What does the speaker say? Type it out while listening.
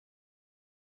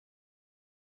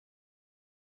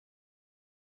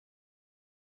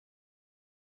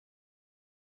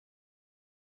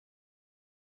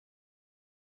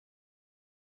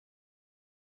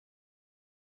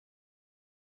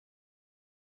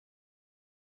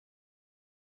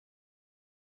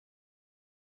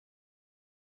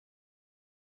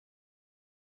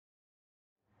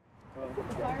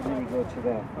go to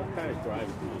that. I'm kind of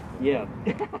driving. Yeah.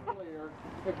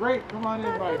 Hey, great, come on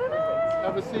in, Mike.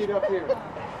 Have a seat up here.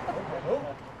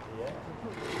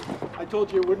 I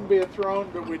told you it wouldn't be a throne,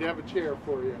 but we'd have a chair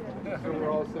for you. So we're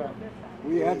all set.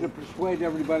 We had to persuade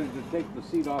everybody to take the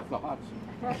seat off the hot seat.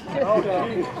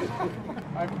 Okay.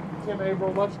 I'm Tim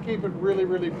Averill. Let's keep it really,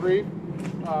 really brief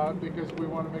because we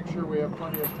want to make sure we have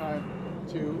plenty of time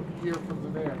to hear from the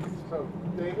mayor. So,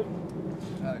 David?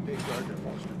 Dave Gardner,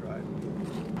 Foster Drive.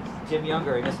 Jim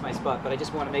Younger, I missed my spot, but I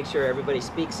just want to make sure everybody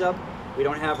speaks up. We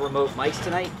don't have remote mics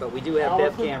tonight, but we do have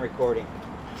BevCam recording.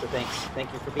 So thanks.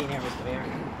 Thank you for being here, Mr. Mayor.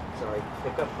 Sorry,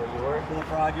 pick up where you were.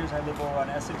 Philip Rogers, I live over on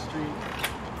Essex Street.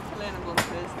 Lana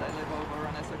Blomqvist, I live over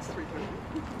on Essex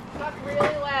 330. Talk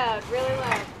really loud, really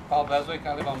loud. Paul Beswick,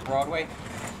 I live on Broadway.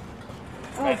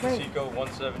 Oh, great. Seco,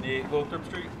 178 Lothrop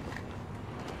Street.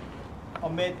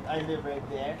 Ahmed, I live right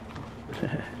there.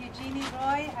 Eugenie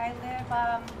Roy, I live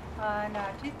on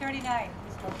 239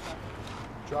 East Lothrop.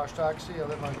 Josh Toxey, I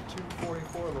live on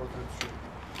 244 Lothrop Street.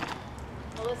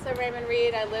 Melissa Raymond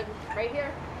Reed, I live right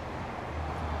here.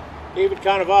 David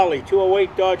Cannavale,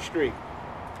 208 Dodge Street.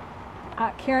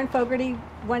 Karen Fogarty,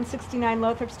 169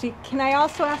 Lothrop Street. Can I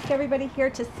also ask everybody here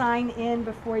to sign in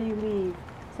before you leave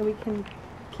so we can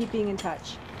keep being in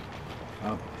touch?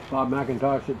 Bob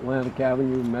McIntosh, Atlantic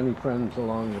Avenue, many friends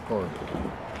along the corridor.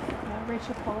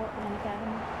 Rachel Cole, Atlantic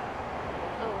Avenue.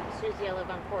 Oh, Susie, I live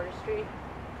on Porter Street.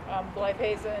 Blythe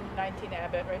Hazen, 19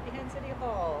 Abbott, right behind City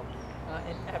Hall,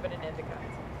 in Abbott and Endicott.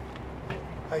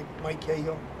 Hi, Mike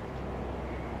Cahill.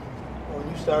 Well,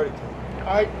 you started.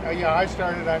 I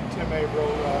started. I'm Tim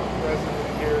Averill,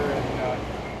 resident here,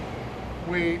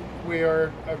 and we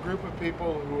are a group of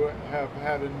people who have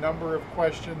had a number of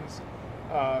questions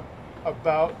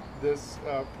about this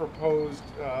proposed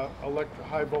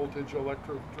high voltage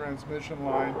electric transmission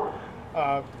line.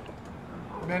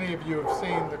 Many of you have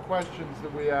seen the questions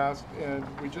that we asked, and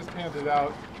we just handed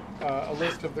out a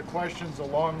list of the questions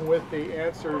along with the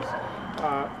answers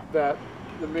that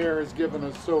the mayor has given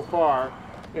us so far.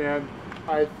 And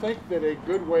I think that a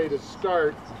good way to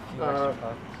start,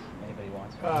 Anybody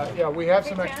wants one? yeah, we have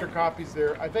some extra copies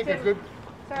there. I think a good,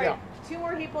 Sorry, yeah. two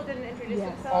more people didn't introduce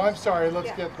themselves. Oh, I'm sorry, let's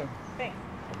Yeah. get them. Thanks.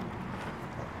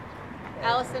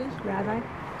 Allison. Rabbi?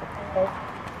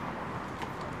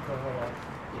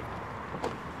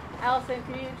 Allison,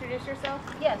 can you introduce yourself?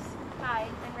 Yes. Hi,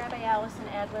 I'm Rabbi Allison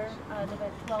Adler. I live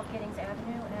at 12 Giddings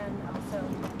Avenue and also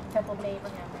Temple of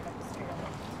Abraham right up the street.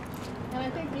 And I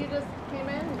think you just came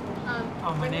in.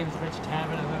 My name is Rich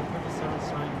Tavin. I live at 57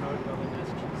 Stein Road, Building,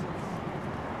 Massachusetts.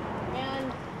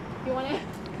 And you want to?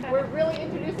 We're really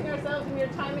introducing ourselves, and your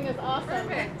timing is awesome.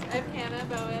 Perfect. I'm Hannah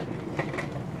Bowen.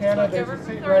 Hannah, Walked there's over a from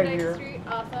seat right Thorndike here. Street.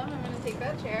 Awesome. I'm going to take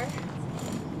that chair.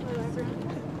 Hello, everyone.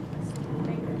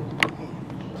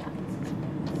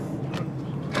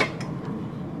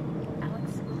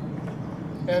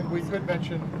 And we could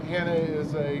mention Hannah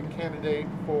is a candidate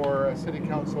for city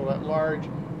council at large.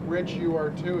 Rich, you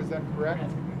are too, is that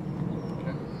correct?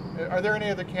 Okay. Are there any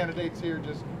other candidates here?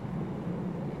 Just.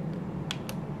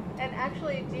 And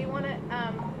actually, do you want to,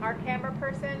 our camera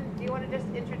person, do you want to just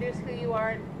introduce who you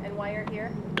are and why you're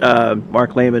here?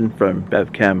 Mark Lehman from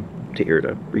BevCam to here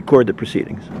to record the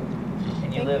proceedings.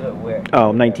 And you live at where?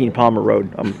 Oh, 19 Palmer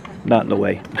Road. I'm not in the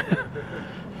way.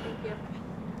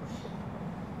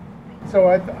 So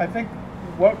I think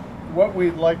what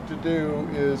we'd like to do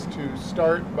is to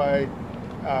start by,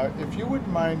 if you wouldn't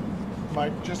mind,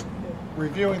 Mike, just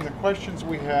reviewing the questions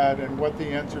we had and what the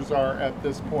answers are at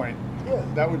this point. Yeah.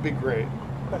 That would be great.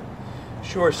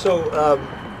 Sure. So,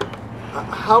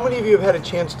 how many of you have had a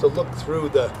chance to look through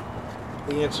the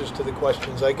answers to the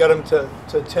questions? I got them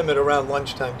to Tim at around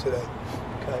lunchtime today.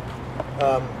 Okay.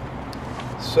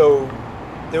 So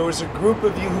there was a group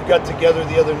of you who got together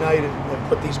the other night and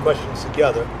put these questions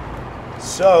together.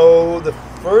 So the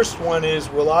first one is,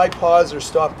 will I pause or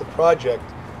stop the project?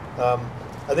 I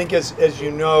think as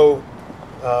you know,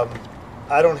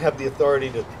 I don't have the authority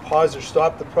to pause or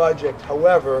stop the project.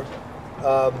 However,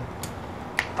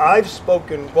 I've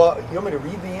spoken, well, you want me to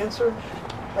read the answer?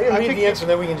 I can read the answer and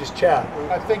then we can just chat.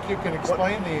 I think you can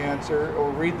explain the answer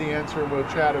or read the answer and we'll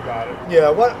chat about it. Yeah,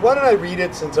 why don't I read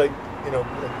it since I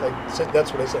said,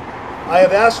 that's what I said. I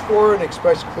have asked for and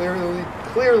expressed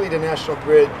clearly to National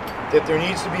Grid that there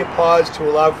needs to be a pause to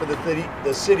allow for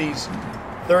the city's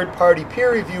third-party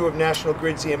peer review of National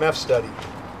Grid's EMF study.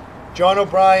 John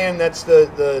O'Brien, that's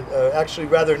the actually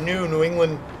rather New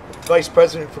England Vice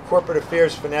President for Corporate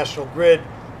Affairs for National Grid,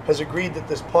 has agreed that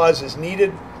this pause is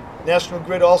needed. National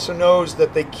Grid also knows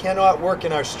that they cannot work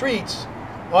in our streets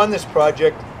on this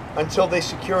project until they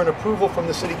secure an approval from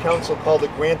the City Council called a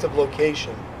grant of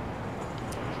location.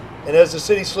 And as the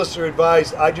city solicitor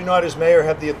advised, I do not, as mayor,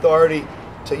 have the authority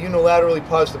to unilaterally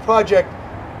pause the project,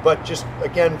 but just,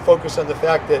 again, focus on the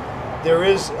fact that there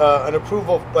is an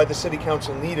approval by the city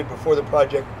council needed before the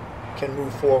project can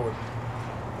move forward.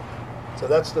 So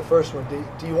that's the first one.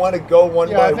 Do you want to go one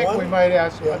by one? I think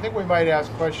we might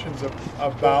ask questions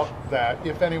about that,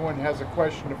 if anyone has a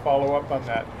question to follow up on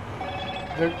that.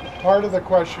 Part of the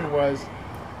question was,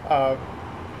 I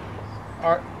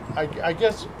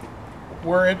guess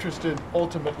we're interested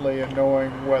ultimately in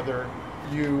knowing whether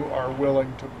you are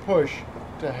willing to push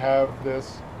to have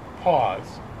this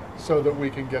pause so that we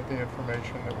can get the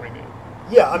information that we need.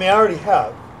 Yeah, I mean, I already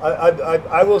have.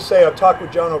 I will say I've talked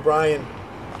with John O'Brien,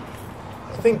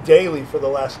 I think daily for the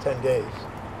last 10 days.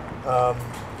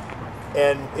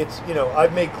 And it's,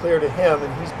 I've made clear to him,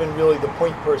 and he's been really the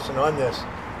point person on this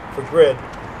for GRID,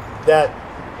 that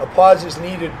a pause is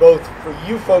needed both for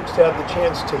you folks to have the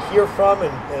chance to hear from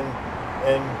and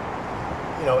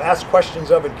ask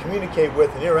questions of and communicate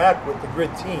with and interact with the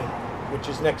GRID team, which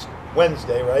is next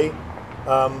Wednesday, right?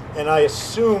 And I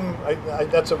assume,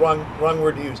 that's a wrong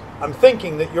word to use. I'm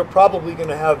thinking that you're probably going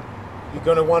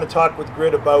to want to talk with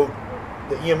GRID about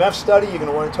the EMF study. You're going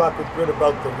to want to talk with GRID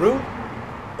about the route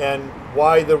and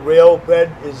why the rail bed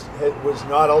was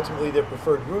not ultimately their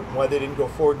preferred route and why they didn't go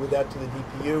forward with that to the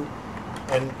DPU.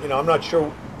 And I'm not sure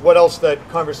what else that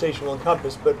conversation will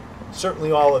encompass, but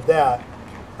certainly all of that.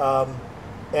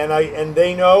 And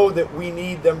they know that we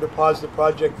need them to pause the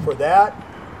project for that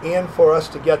and for us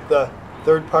to get the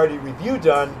third-party review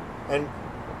done and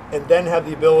then have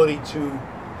the ability to,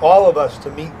 all of us,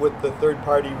 to meet with the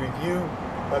third-party review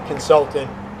consultant,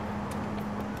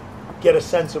 get a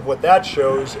sense of what that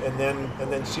shows, and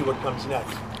then see what comes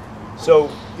next.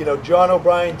 So, John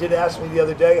O'Brien did ask me the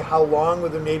other day, how long were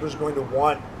the neighbors going to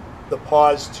want the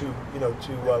pause to,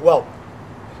 well,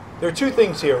 there are two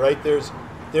things here, right? There's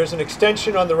an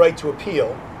extension on the right to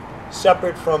appeal,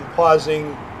 separate from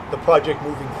pausing the project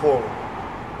moving forward.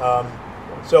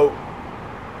 So,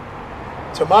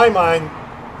 to my mind,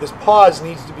 this pause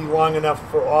needs to be long enough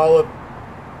for all of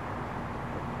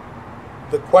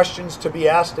the questions to be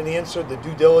asked and answered, the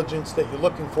due diligence that you're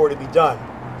looking for to be done.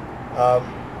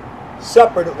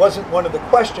 Separate, it wasn't one of the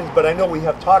questions, but I know we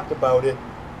have talked about it.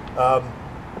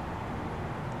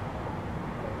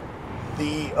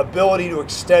 The ability to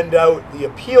extend out the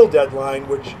appeal deadline,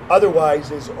 which otherwise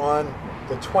is on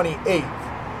the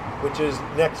 28th, which is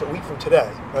a week from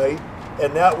today, right?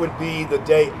 And that would be the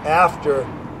day after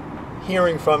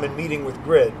hearing from and meeting with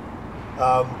GRID.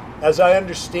 As I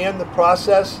understand the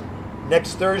process,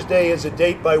 next Thursday is a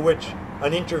date by which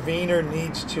an intervener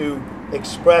needs to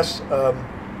express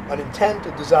an intent,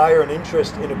 a desire, an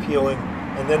interest in appealing,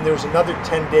 and then there's another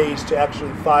 10 days to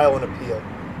actually file an appeal.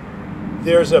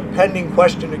 There's a pending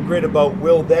question at GRID about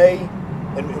will they,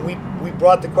 and we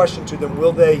brought the question to them,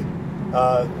 will they,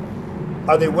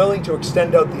 are they willing to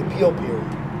extend out the appeal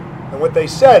period? And what they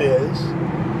said is,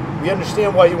 we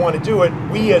understand why you want to do it.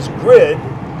 We as GRID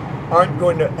aren't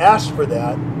going to ask for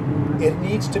that. It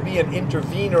needs to be an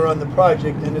intervener on the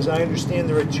project, and as I understand,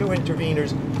 there are two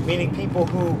interveners, meaning people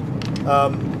who,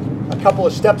 a couple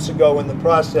of steps ago in the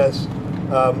process,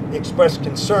 expressed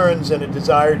concerns and a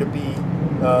desire to be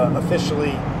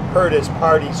officially heard as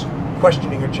parties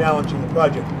questioning or challenging the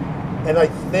project. And I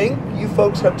think you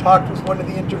folks have talked with one of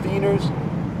the interveners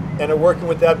and are working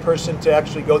with that person to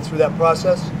actually go through that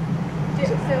process?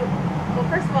 Well,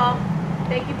 first of all,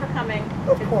 thank you for coming.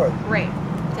 Of course. It's great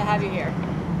to have you here.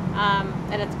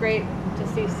 And it's great to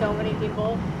see so many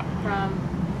people from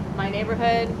my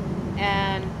neighborhood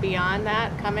and beyond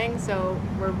that coming. So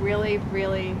we're really,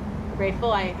 really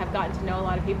grateful. I have gotten to know a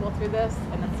lot of people through this,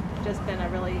 and it's just been a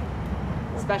really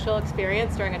special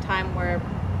experience during a time where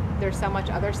there's so much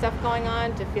other stuff going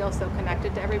on, to feel so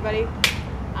connected to everybody.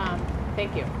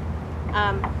 Thank you.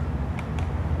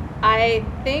 I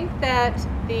think that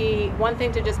the one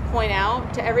thing to just point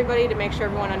out to everybody, to make sure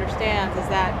everyone understands, is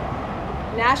that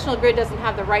National Grid doesn't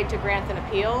have the right to grant an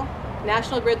appeal.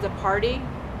 National Grid's a party,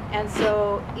 and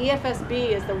so EFSB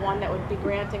is the one that would be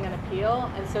granting an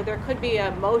appeal, and so there could be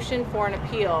a motion for an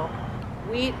appeal.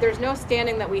 There's no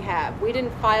standing that we have. We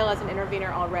didn't file as an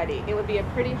intervener already. It would be a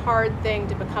pretty hard thing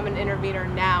to become an intervener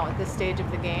now at this stage of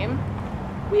the game.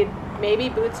 We'd maybe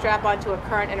bootstrap onto a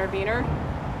current intervener,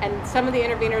 and some of the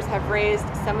interveners have raised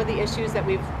some of the issues that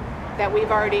we've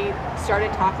already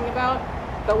started talking about.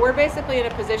 But we're basically in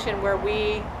a position where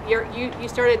you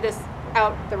started this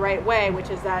out the right way, which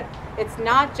is that it's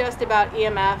not just about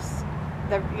EMFs,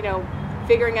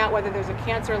 figuring out whether there's a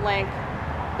cancer link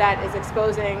that is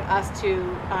exposing us to,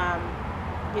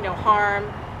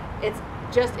 harm. It's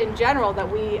just in general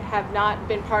that we have not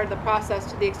been part of the process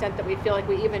to the extent that we feel like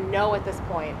we even know at this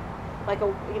point, like a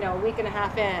week and a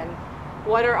half in,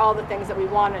 what are all the things that we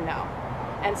want to know.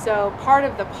 And so part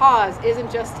of the pause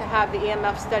isn't just to have the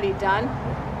EMF study done,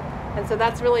 and so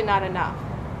that's really not enough.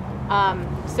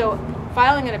 So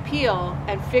filing an appeal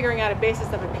and figuring out a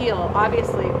basis of appeal,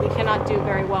 obviously we cannot do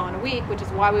very well in a week, which is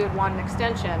why we would want an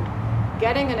extension.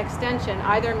 Getting an extension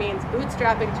either means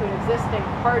bootstrapping to an existing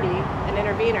party, an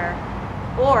intervener,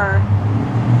 or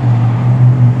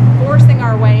forcing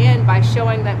our way in by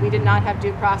showing that we did not have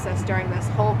due process during this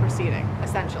whole proceeding,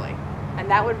 essentially. And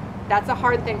that's a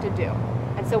hard thing to do.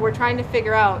 And so we're trying to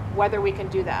figure out whether we can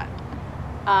do that.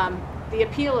 The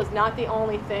appeal is not the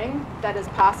only thing that is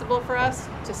possible for us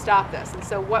to stop this. And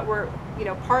so what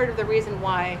part of the reason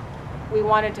why we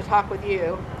wanted to talk with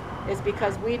you is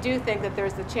because we do think that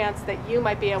there's the chance that you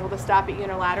might be able to stop it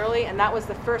unilaterally. And that was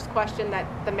the first question that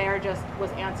the mayor just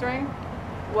was answering,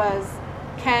 was,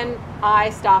 can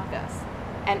I stop this?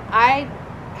 And I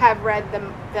have read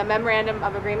the memorandum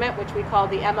of agreement, which we call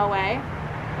the MOA.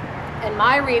 And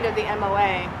my read of the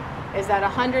MOA is that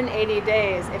 180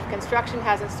 days, if construction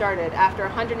hasn't started, after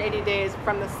 180 days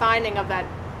from the signing of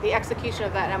the execution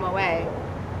of that MOA,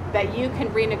 that you can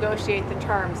renegotiate the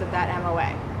terms of that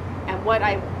MOA. And what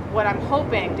I'm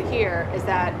hoping to hear is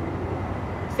that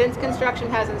since construction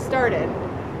hasn't started,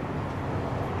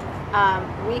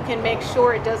 we can make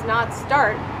sure it does not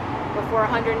start before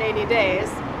 180 days,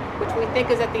 which we think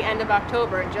is at the end of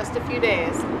October, in just a few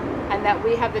days, and that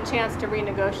we have the chance to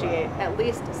renegotiate at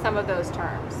least some of those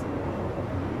terms.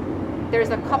 There's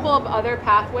a couple of other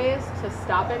pathways to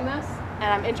stopping this,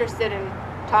 and I'm interested in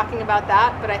talking about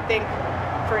that, but I think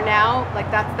for now,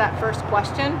 that's that first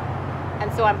question.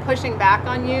 And so I'm pushing back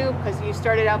on you because you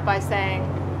started out by saying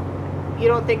you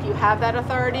don't think you have that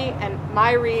authority, and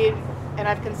my read, and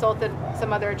I've consulted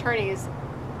some other attorneys,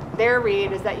 their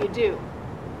read is that you do.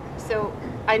 So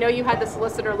I know you had the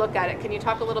solicitor look at it. Can you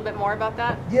talk a little bit more about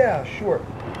that? Yeah, sure.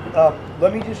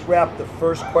 Let me just wrap the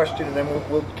first question, and then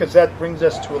we'll because that brings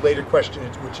us to a later question,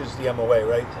 which is the MOA,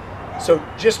 right? So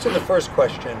just to the first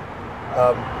question,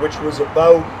 which was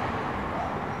about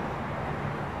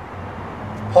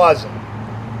pausing,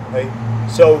 right?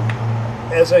 So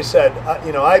as I said,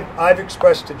 I've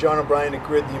expressed to John O'Brien at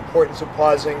GRID the importance of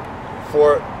pausing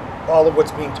for all of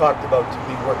what's being talked about to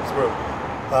be worked through.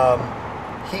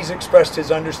 He's expressed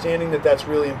his understanding that that's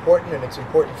really important, and it's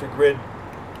important for GRID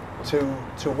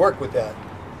to work with that.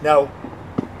 Now,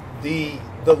 the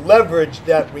leverage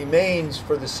that remains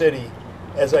for the city,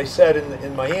 as I said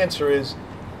in my answer, is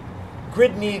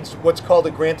GRID needs what's called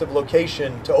a grant of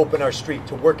location to open our street,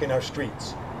 to work in our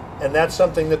streets. And that's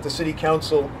something that the city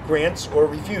council grants or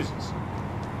refuses.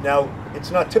 Now,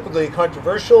 it's not typically a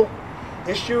controversial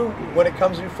issue when it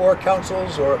comes before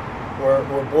councils or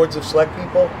boards of select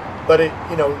people, but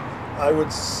I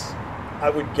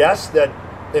would guess that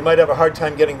they might have a hard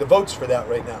time getting the votes for that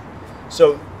right now.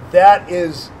 So that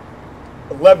is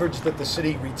a leverage that the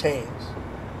city retains,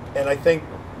 and I think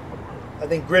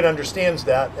GRID understands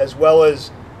that, as well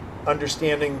as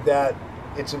understanding that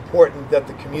it's important that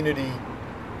the community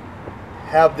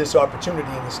have this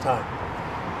opportunity in this time.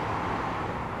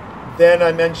 Then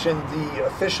I mentioned the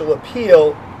official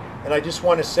appeal, and I just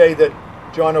want to say that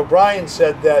John O'Brien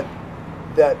said that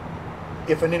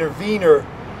if an intervener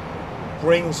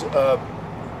brings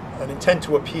an intent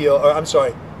to appeal, or I'm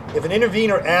sorry, if an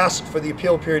intervener asked for the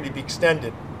appeal period to be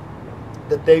extended,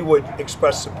 that they would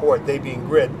express support, they being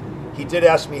GRID. He did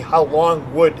ask me how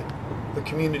long would the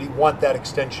community want that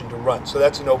extension to run, so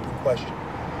that's an open question.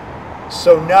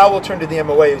 So now we'll turn to the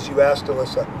MOA, as you asked,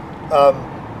 Alyssa.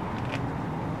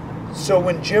 So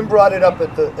when Jim brought it up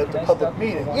at the public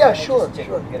meeting, yeah, sure. Get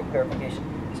a clarification.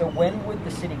 So when would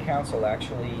the city council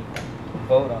actually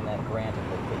vote on that grant of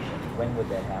location? When would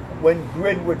that happen? When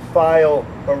GRID would file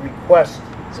a request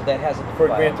so that hasn't been for a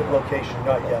filed grant of location,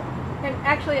 not yet. And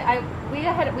actually, we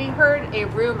heard a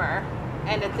rumor,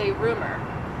 and it's a rumor,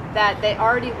 that they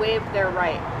already waived their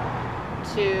right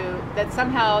that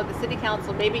somehow the city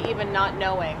council, maybe even not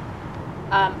knowing,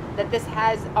 that this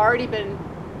has already been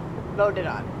voted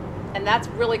on. And that's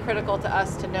really critical to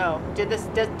us to know.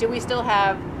 Do we still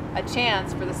have a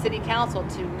chance for the city council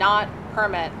to not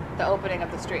permit the opening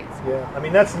of the streets? Yeah, I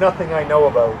mean, that's nothing I know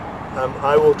about.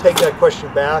 I will take that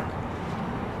question back.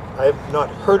 I have not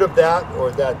heard of that,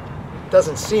 or that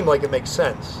doesn't seem like it makes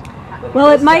sense. Well,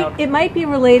 it might be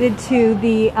related to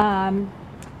the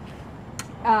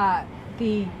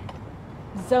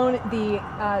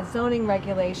zoning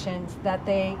regulations that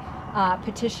they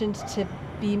petitioned to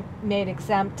be made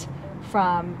exempt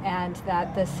from, and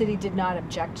that the city did not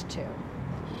object to.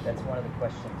 That's one of the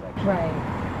questions, actually. Right.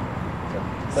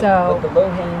 But the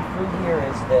low-hanging fruit here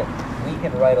is that we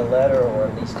can write a letter or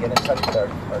at least get in touch with our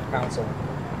council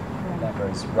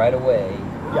members right away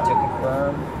to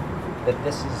confirm that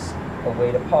this is a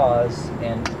way to pause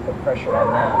and put pressure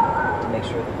on them to make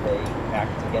sure that they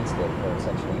act against it or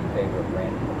essentially in favor of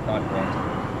not granting.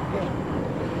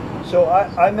 So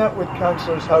I met with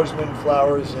Councilors Hausman,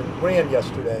 Flowers, and Brand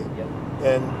yesterday,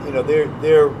 and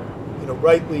they're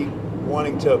rightly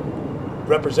wanting to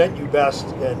represent you best,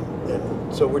 and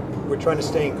so we're trying to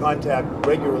stay in contact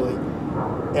regularly,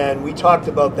 and we talked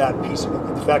about that piece of it,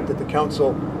 the fact that the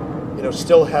council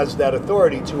still has that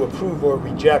authority to approve or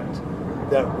reject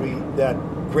that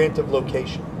grant of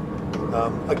location.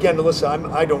 Again, Alyssa,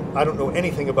 I don't know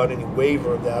anything about any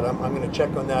waiver of that. I'm going to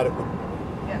check on that.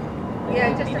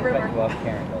 Yeah, just a rumor.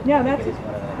 Yeah, that's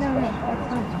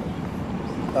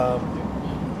fine.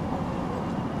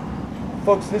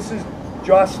 Folks, this is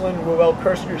Jocelyn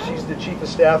Ruel-Kirschner. She's the chief of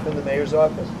staff in the mayor's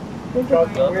office. There's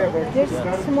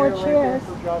some more chairs.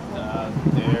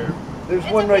 There's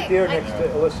one right there next to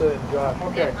Alyssa and Josh.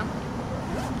 Okay.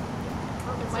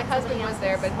 My husband was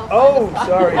there, but he'll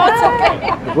sorry. That's okay.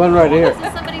 There's one right here. This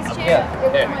is somebody's chair.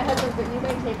 It was my husband's, but you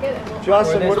may take it and we'll...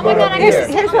 Jocelyn, what Oh my about God, up I here?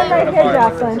 Here's one right here,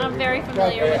 Jocelyn. I'm very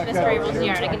familiar with Mr. Abel's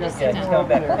yard. I can just sit Just down. come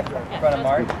back in front of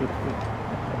Mark.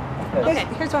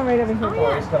 Here's one right over here. Oh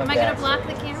yeah. Am I going to block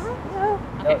the camera? No.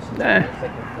 Nah,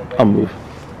 I'll move.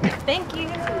 Thank you.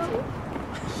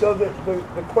 So the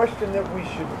question that we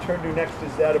should turn to next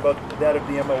is that about that of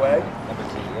the MOA.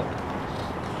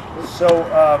 So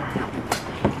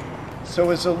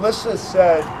as Alyssa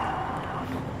said,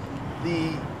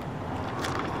 the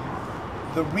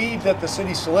read that the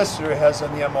city solicitor has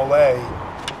on the MOA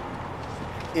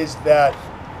is that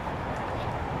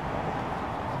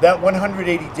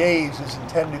 180 days is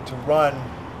intended to run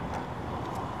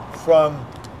from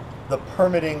the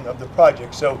permitting of the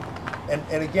project. So,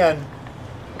 and again,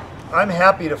 I'm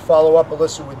happy to follow up,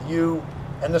 Alyssa, with you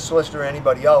and the solicitor or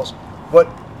anybody else, but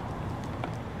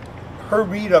her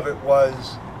read of it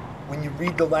was, when you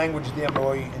read the language of the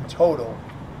MOA in total,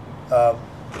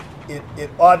 it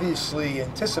obviously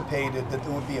anticipated that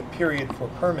there would be a period for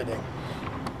permitting.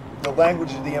 The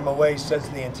language of the MOA says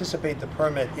they anticipate the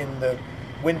permit in the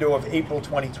window of April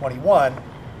 2021.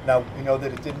 Now, we know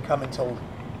that it didn't come until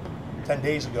 10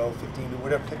 days ago,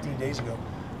 15 days ago.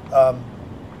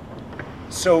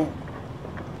 So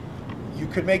you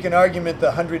could make an argument the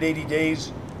 180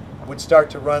 days would start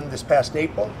to run this past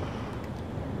April.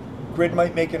 Grid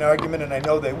might make an argument, and I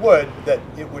know they would, that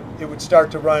it would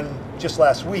start to run just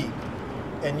last week.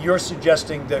 And you're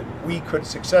suggesting that we could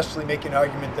successfully make an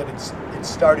argument that it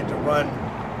started to run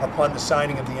upon the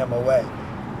signing of the MOA.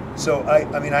 So I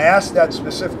I asked that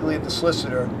specifically of the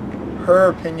solicitor. Her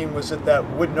opinion was that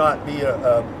would not be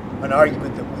an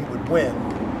argument that we would win.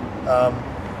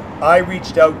 I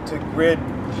reached out to Grid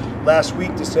last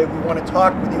week to say we want to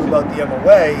talk with you about the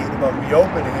MOA and about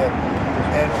reopening it,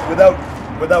 and without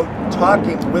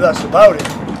talking with us about it,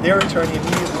 their attorney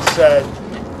immediately said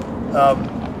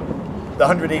the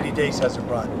 180 days hasn't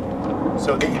run.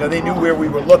 So they knew where we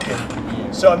were looking.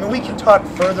 So we can talk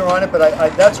further on it, but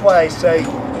that's why I say,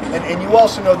 and you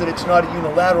also know that it's not a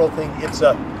unilateral thing. It's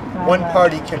one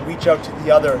party can reach out to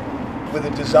the other with a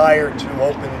desire to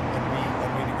open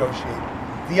and renegotiate.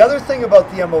 The other thing about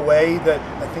the MOA that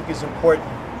I think is important,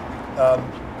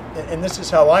 and this is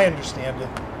how I understand it,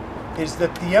 is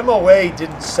that the MOA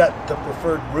didn't set the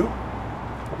preferred route,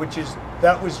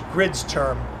 that was Grid's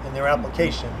term in their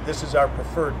application. This is our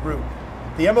preferred route.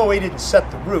 The MOA didn't set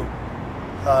the route.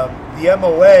 The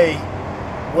MOA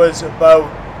was about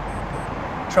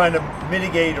trying to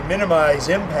mitigate or minimize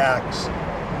impacts,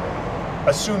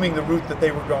 assuming the route that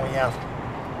they were going after.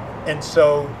 And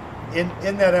so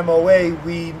in that MOA,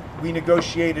 we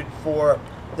negotiated for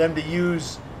them to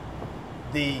use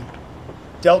the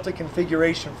Delta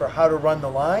configuration for how to run the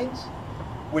lines,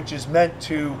 which is meant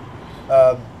to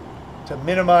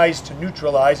minimize, to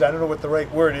neutralize. I don't know what the right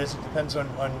word is. It depends on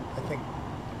I think,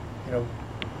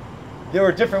 there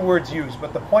are different words used,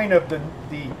 but the point of the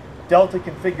Delta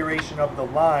configuration of the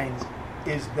lines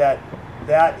is that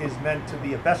is meant to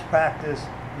be a best practice,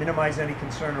 minimize any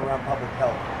concern around public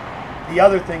health. The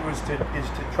other thing is to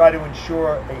try to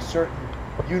ensure a certain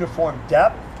uniform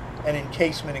depth and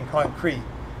encasement in concrete.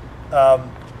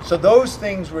 So those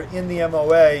things were in the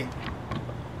MOA,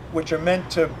 which are meant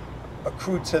to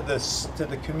accrue to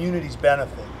the community's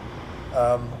benefit.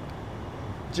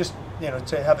 Just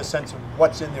to have a sense of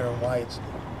what's in there and why it's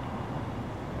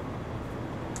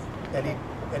there.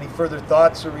 Any further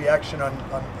thoughts or reaction on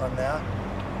that?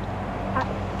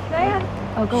 Can I add?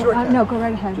 Oh, go. Sure, No, go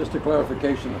right ahead. Just a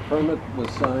clarification, the permit was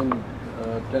signed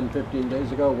 10, 15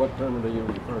 days ago. What permit are you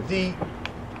referring to?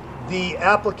 The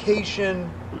application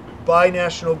by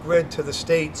National Grid to the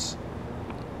state's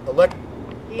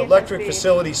Electric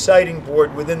Facility Siting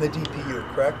Board within the DPU,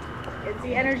 correct? It's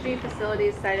the Energy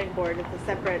Facilities Siting Board. It's a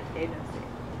separate agency.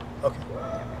 Okay.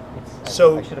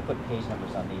 So I should have put page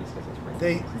numbers on these because it's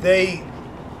written.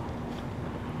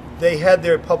 They had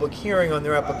their public hearing on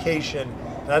their application,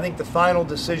 and I think the final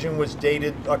decision was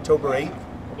dated October 8th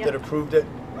that approved it.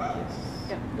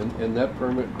 Yep. And that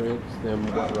permit grants them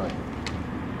what right?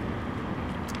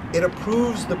 It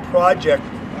approves the project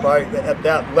at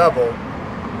that level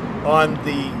on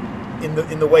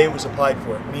in the way it was applied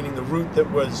for, meaning the route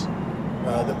that was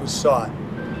sought.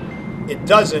 It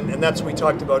doesn't, and that's what we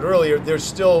talked about earlier. There's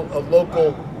still a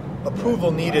local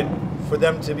approval needed for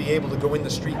them to be able to go in the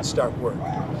street and start work.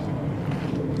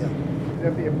 Yeah. Would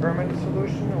that be a permanent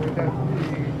solution, or would that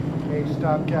be a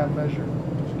stopgap measure?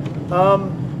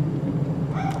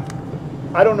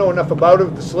 I don't know enough about it.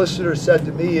 What the solicitor said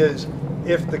to me is,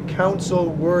 if the council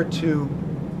were to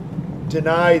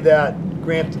deny that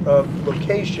grant of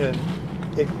location,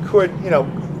 it could,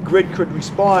 Grid could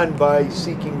respond by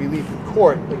seeking relief in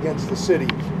court against the city,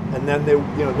 and then there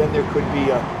could be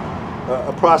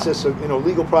a process of,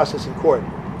 legal process in court.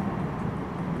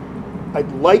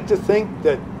 I'd like to think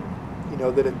that,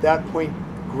 that at that point,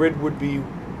 Grid would be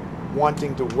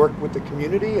wanting to work with the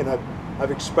community, and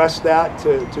I've expressed that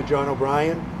to John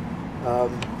O'Brien.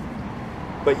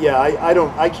 But yeah,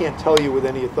 I can't tell you with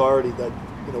any authority that,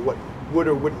 what would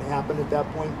or wouldn't happen at that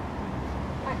point.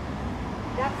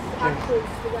 That's actually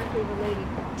directly related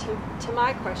to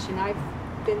my question. I've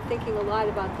been thinking a lot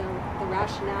about the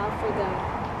rationale for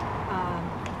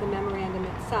the memorandum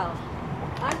itself.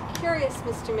 I'm curious,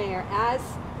 Mr. Mayor, as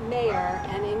mayor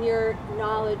and in your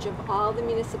knowledge of all the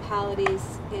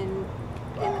municipalities in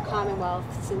the Commonwealth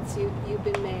since you've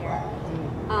been mayor,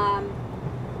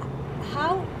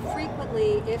 how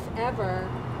frequently, if ever,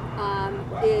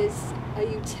 is a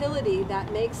utility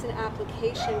that makes an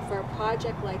application for a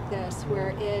project like this,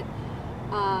 where it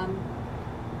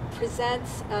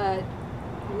presents a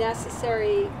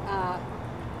necessary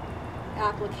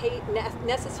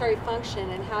necessary function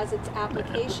and has its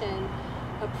application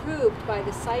approved by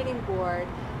the siting board,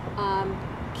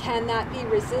 can that be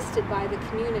resisted by the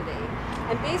community?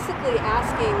 I'm basically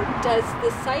asking, does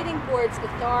the siting board's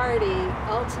authority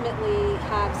ultimately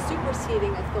have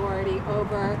superseding authority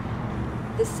over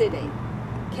the city?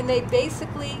 Can they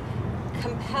basically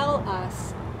compel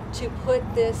us to put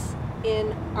this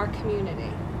in our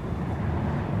community?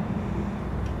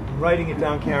 I'm writing it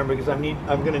down, Karen, because I'm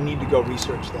going to need to go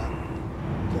research that.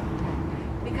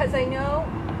 Because I know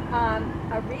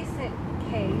a recent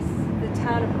case, the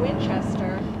town of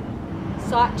Winchester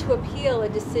sought to appeal a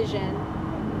decision.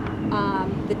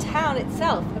 The town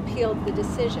itself appealed the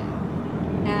decision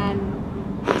and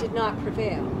did not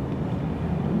prevail.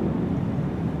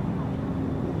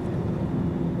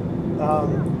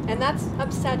 And that's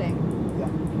upsetting. Yeah.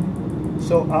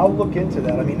 So I'll look into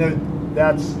that. I mean,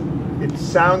 it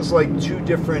sounds like two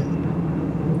different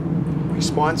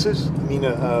responses. I mean,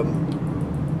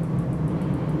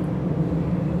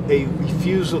 a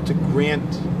refusal to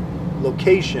grant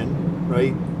location,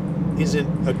 right,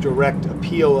 isn't a direct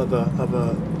appeal of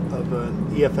an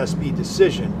EFSB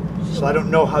decision. So I don't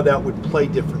know how that would play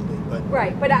differently. But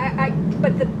right, but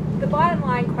the bottom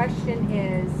line question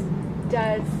is,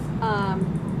 does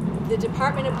the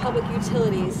Department of Public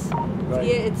Utilities,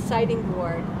 via its siting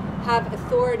board, have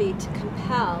authority to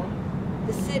compel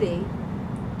the city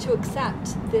to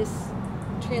accept this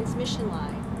transmission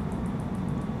line?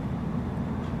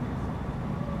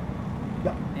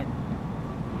 Yeah.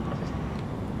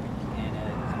 And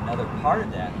another part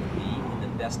of that would be, in the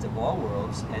best of all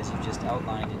worlds, as you just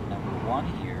outlined in number 1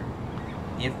 here,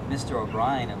 if Mr.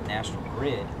 O'Brien of National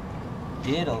Grid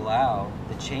did allow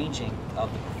the changing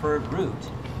of the preferred route,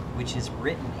 which is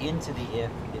written into the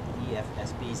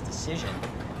EFSB's decision,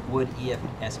 would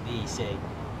EFSB say,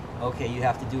 okay, you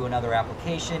have to do another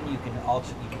application, you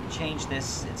can change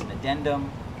this, it's an addendum,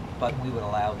 but we would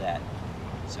allow that.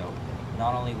 So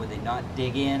not only would they not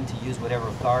dig in to use whatever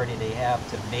authority they have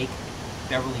to make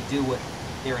Beverly do what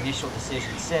their initial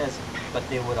decision says, but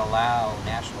they would allow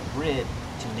National Grid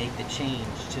to make the change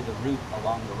to the route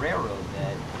along the railroad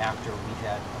that, after we've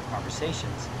had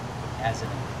conversations, as an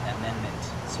amendment.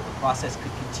 So the process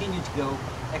could continue to go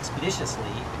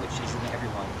expeditiously, which is in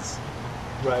everyone's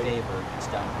favor if it's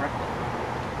done correctly.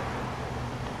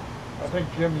 I think,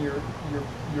 Jim,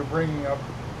 you're bringing up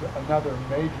another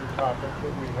major topic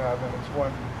that we have, and it's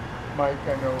one Mike,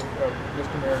 I know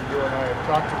Mr. Mayor, you and I have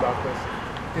talked about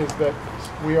this, is that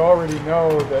we already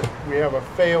know that we have a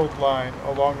failed line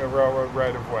along the railroad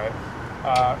right-of-way.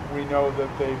 We know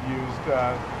that they've used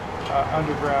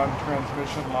underground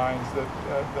transmission lines that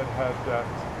had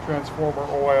transformer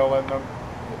oil in them.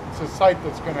 It's a site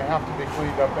that's going to have to be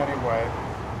cleaned up anyway.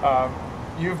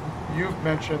 You've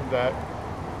mentioned that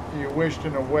you wished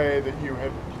in a way that you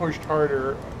had pushed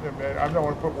harder. I don't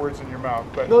want to put words in your mouth,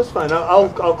 but No, it's fine. I'll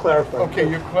clarify. okay,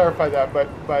 you clarify that,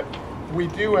 but we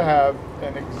do have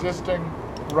an existing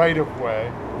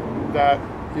right-of-way that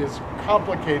is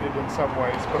complicated in some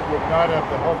ways, but would not have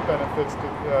the health benefits,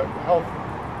 health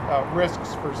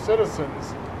risks for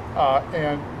citizens,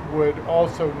 and would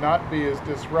also not be as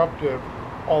disruptive,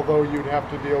 although you'd have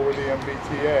to deal with the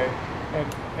MBTA.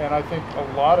 And I think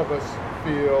a lot of us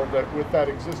feel that with that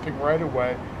existing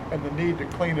right-of-way and the need to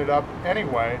clean it up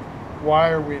anyway, why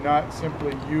are we not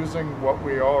simply using what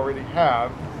we already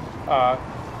have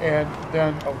and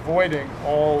then avoiding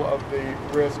all of the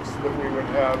risks that we would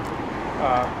have?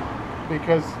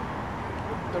 Because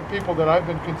the people that I've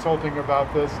been consulting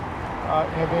about this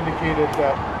have indicated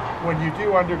that when you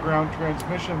do underground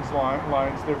transmissions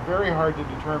lines, they're very hard to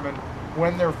determine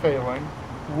when they're failing,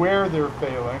 where they're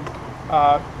failing.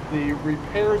 The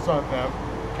repairs on them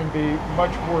can be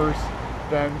much worse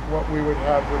than what we would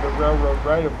have with a railroad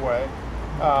right-of-way.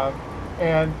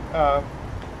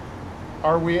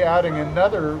 Are we adding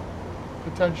another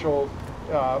potential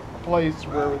place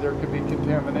where there could be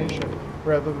contamination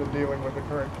rather than dealing with the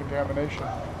current contamination?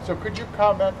 So could you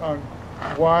comment on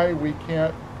why we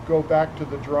can't go back to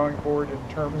the drawing board in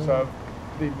terms of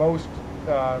the most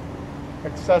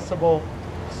accessible,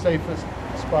 safest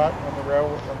spot on the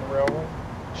railway?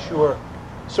 Sure.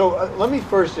 So let me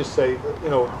first just say,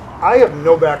 I have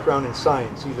no background in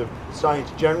science, either science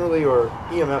generally or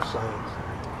EMF science.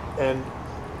 And,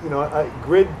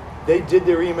 Grid, they did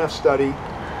their EMF study.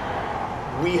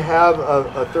 We have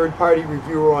a third-party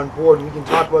reviewer on board, and we can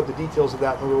talk about the details of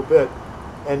that in a little bit.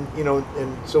 And,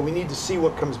 and so we need to see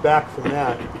what comes back from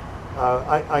that.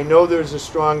 I know there's a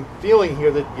strong feeling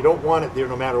here that you don't want it there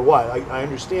no matter what. I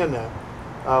understand that.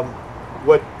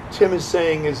 What Tim is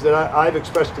saying is that I've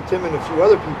expressed to Tim and a few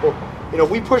other people,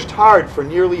 we pushed hard for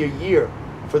nearly a year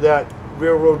for that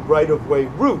railroad right-of-way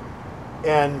route,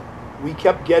 and we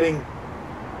kept getting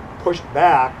pushed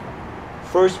back,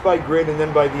 first by Grid and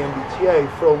then by the MBTA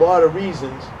for a lot of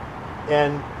reasons.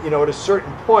 And at a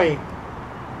certain point,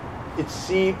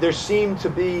 there seemed to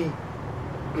be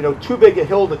too big a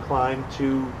hill to climb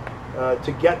to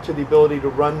get to the ability to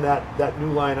run that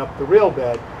new line up the rail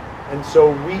bed. And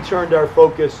so we turned our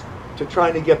focus to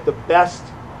trying to get the best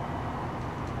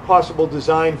possible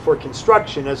design for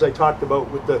construction, as I talked about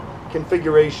with the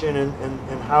configuration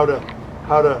and how to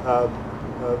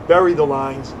bury the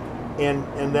lines,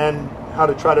 and then how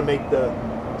to try to make the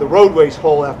roadways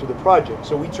whole after the project.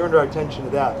 So we turned our attention to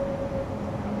that.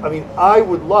 I mean, I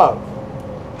would love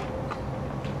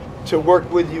to work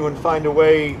with you and find a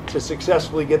way to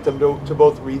successfully get them to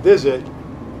both revisit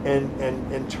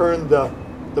and turn the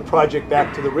project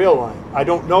back to the rail line. I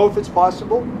don't know if it's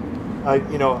possible. I'm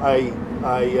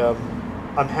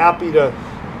happy to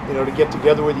get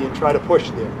together with you and try to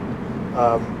push there.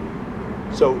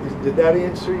 So did that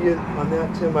answer you on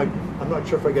that, Tim? I'm not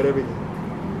sure if I got everything.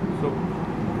 So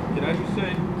can I just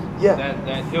say, yeah,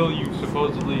 that hill you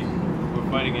supposedly were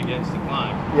fighting against to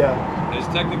climb, yeah, has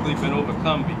technically been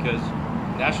overcome because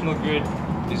National Grid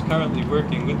is currently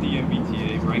working with the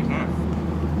MBTA right now,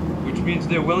 which means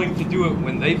they're willing to do it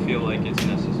when they feel like it's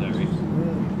necessary.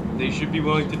 They should be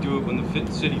willing to do it when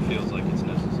the city feels like it's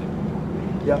necessary.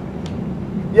 Yeah.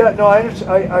 Yeah, no,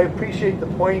 I appreciate the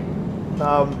point.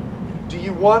 Do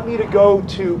you want me to go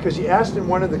to, because you asked in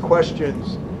one of the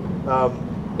questions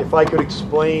if I could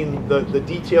explain the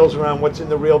details around what's in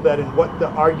the rail bed and what the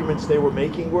arguments they were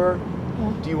making were?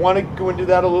 Do you want to go into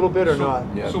that a little bit or not?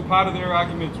 Yeah. So part of their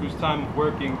arguments was time of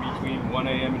working between 1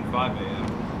 a.m. and 5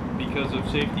 a.m. because of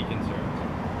safety concerns.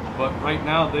 But right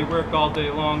now they work all day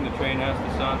long, the train has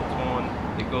to sound its horn,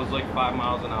 it goes like 5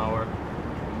 miles an hour.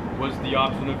 Was the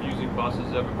option of using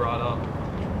buses ever brought up?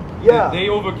 Yeah. They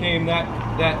overcame that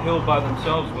hill by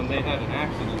themselves when they had an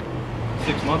accident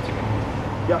 6 months ago.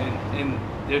 Yeah. And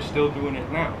they're still doing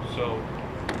it now. So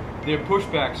their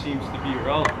pushback seems to be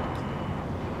irrelevant.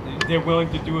 They're willing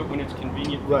to do it when it's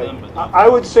convenient for them. But I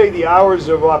would say the hours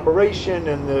of operation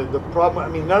and the problem, I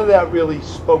mean, none of that really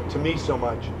spoke to me so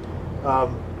much.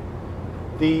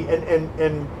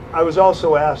 And I was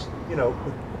also asked,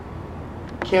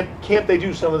 can't they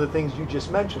do some of the things you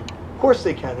just mentioned? Of course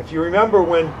they can. If you remember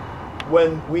when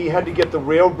when we had to get the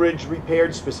rail bridge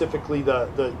repaired, specifically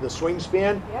the swing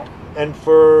span. Yep. And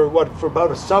for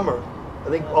about a summer, I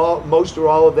think most or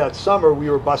all of that summer, we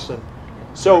were busing.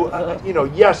 So, you know,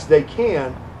 yes, they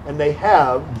can, and they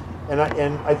have, and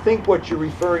I think what you're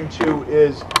referring to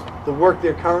is the work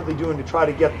they're currently doing to try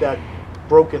to get that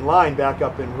broken line back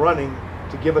up and running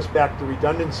to give us back the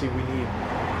redundancy we need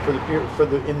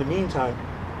in the meantime.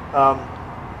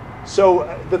 So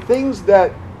the things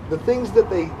that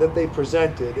they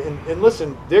presented, and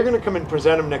listen, they're going to come and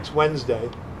present them next Wednesday,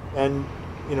 and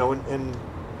you know,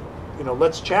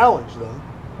 let's challenge them.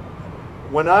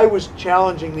 When I was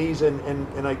challenging these, this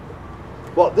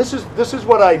is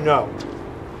what I know.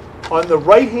 On the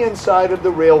right-hand side of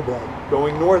the rail bed,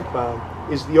 going northbound,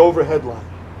 is the overhead line.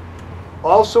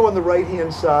 Also on the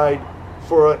right-hand side,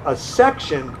 for a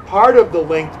section, part of the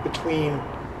length between,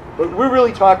 but we're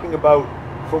really talking about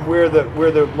from where the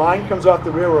line comes off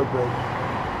the railroad bridge,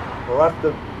 or off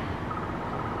the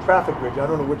traffic bridge. I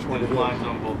don't know which one it is. Lines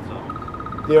on both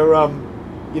sides. They're,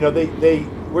 you know,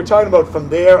 we're talking about from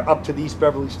there up to the East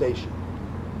Beverly Station,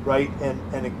 right? And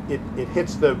it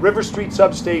hits the River Street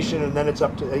substation, and then it's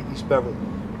up to East Beverly.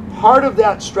 Part of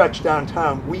that stretch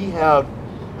downtown, we have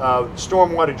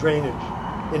stormwater drainage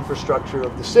infrastructure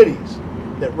of the cities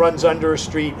that runs under a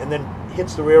street and then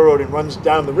hits the railroad and runs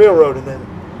down the railroad and then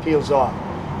peels off.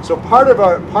 So part of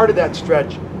that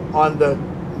stretch on the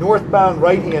northbound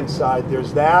right-hand side,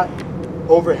 there's that.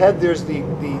 Overhead, there's the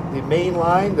main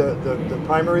line, the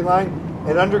primary line,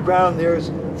 and underground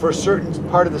there's, for a certain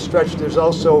part of the stretch, there's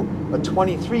also a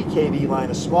 23 kV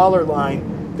line, a smaller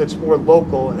line that's more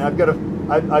local. And I've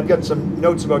got some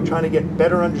notes about trying to get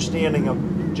better understanding of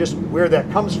just where that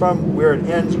comes from, where it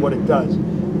ends, what it does.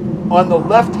 On the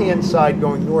left-hand side,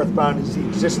 going northbound, is the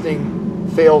existing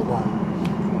failed line.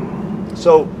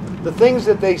 So the things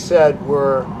that they said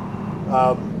were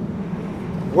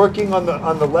working on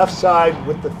the left side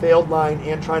with the failed line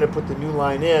and trying to put the new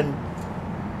line in.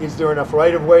 Is there enough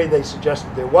right-of-way? They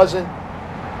suggested there wasn't.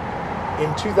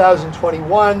 In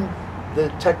 2021, the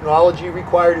technology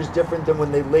required is different than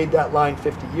when they laid that line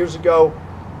 50 years ago.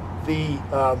 The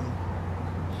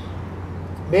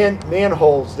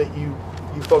manholes that you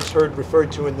folks heard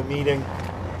referred to in the meeting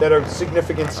that are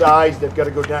significant size, they've got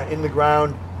to go down in the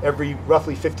ground every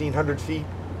roughly 1,500 feet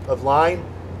of line.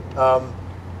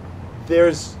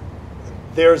 There's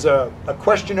a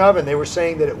question of, and they were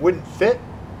saying that it wouldn't fit,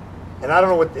 and I don't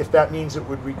know if that means it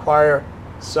would require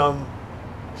some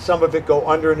of it go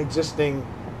under an existing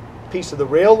piece of the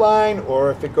rail line,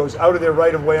 or if it goes out of their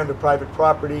right of way under private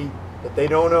property that they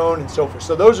don't own, and so forth.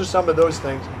 So those are some of those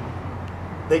things.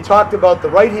 They talked about the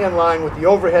right-hand line with the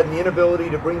overhead and the inability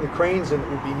to bring the cranes in that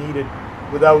would be needed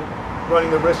without running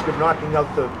the risk of knocking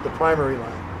out the primary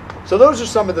line. So those are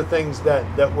some of the things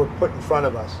that were put in front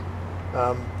of us.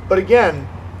 But again,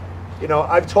 you know,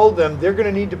 I've told them they're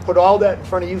going to need to put all that in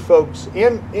front of you folks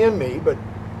and me, but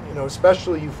you know,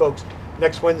 especially you folks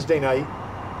next Wednesday night.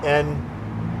 And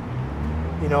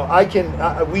you know,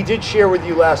 we did share with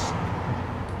you last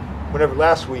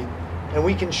week, and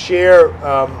we can share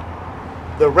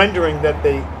the rendering that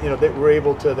that we're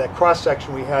able to, that cross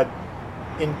section we had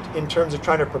in terms of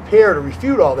trying to prepare to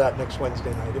refute all that next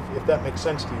Wednesday night, if that makes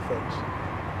sense to you folks. So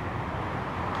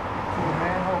the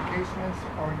manhole casements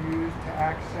are used to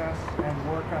access and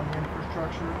work on the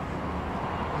infrastructure in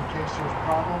case there's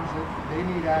problems. If they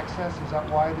need access, is that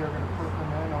why they're going to put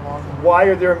them in along the... Why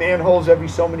are there manholes every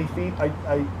so many feet?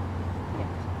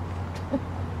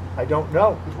 I don't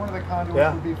know. Because one of the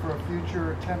conduits would be for a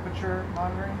future temperature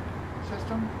monitoring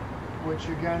system, which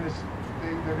again is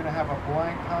they're going to have a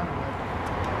blank conduit.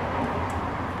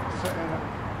 So, and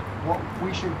what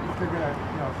we should, if they're going to,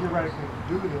 theoretically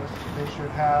do this, they should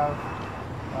have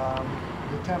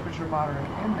the temperature monitoring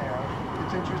in there.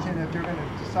 It's interesting that they're going to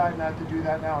decide not to do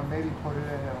that now and maybe put it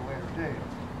in at a later date.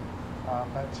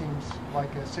 That seems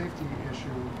like a safety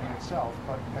issue in itself.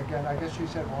 But again, I guess you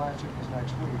said we'll answer these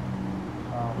next week.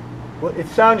 Well, it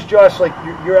sounds, Josh, like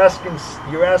you're asking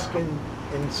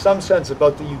in some sense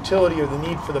about the utility or the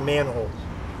need for the manholes.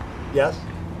 Yes?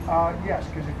 Yes,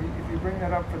 because if you bring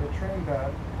that up for the train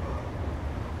bed,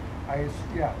 I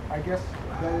guess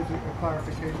that is a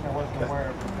clarification I wasn't aware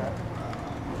of that.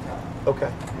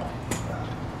 Okay.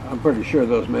 I'm pretty sure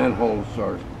those manholes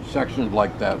are sectioned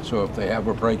like that, so if they have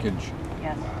a breakage,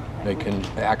 they can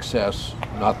access,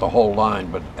 not the whole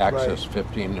line, but access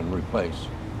 15 and replace.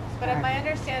 But my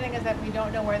understanding is that we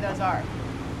don't know where those are.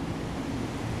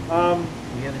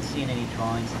 We haven't seen any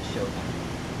drawings that show them.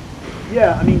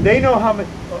 Yeah, I mean, they know how many,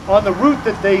 on the route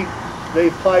that they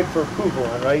applied for approval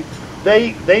on, right?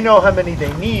 They know how many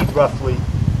they need roughly,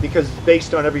 because it's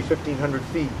based on every 1,500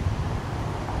 feet.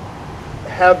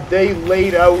 have they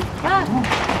laid out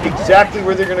exactly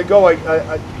where they're going to go?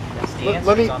 That's the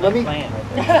let me answers on let that me. plan right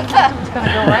there. It's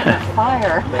gonna go right in the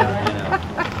fire. Yeah,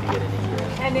 you know, you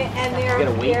get any, And You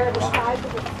gotta wait. they're the size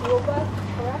of a school bus,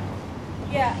 correct?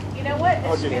 Yeah, you know what?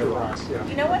 I'll give you a box, yeah.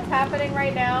 You know what's happening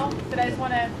right now that I just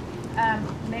want to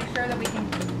make sure that we can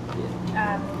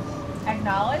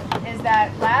acknowledge is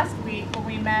that last week when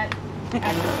we met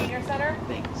at the senior center,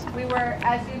 we were,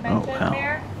 as you mentioned, wow.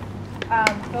 Mayor,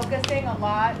 focusing a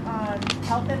lot on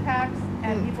health impacts,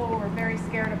 and people were very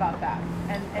scared about that,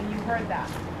 and you heard that.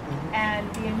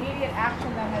 And the immediate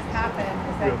action that has happened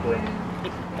is that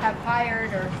you have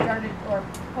hired or started or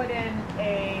put in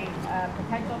a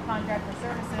potential contract for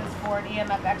services for an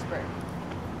EMF expert.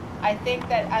 I think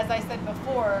that, as I said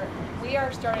before, we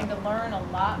are starting to learn a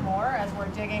lot more as we're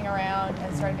digging around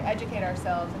and starting to educate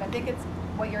ourselves. And I think it's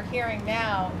what you're hearing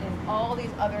now is all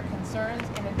these other concerns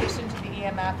in addition to the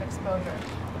EMF exposure.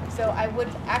 So I would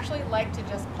actually like to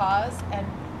just pause and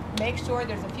make sure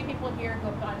there's a few people here who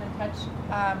have gotten in touch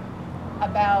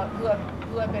about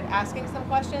who have been asking some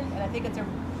questions, and I think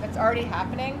it's already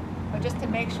happening. But just to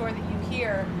make sure that you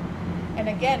hear. And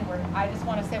again, I just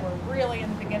want to say we're really in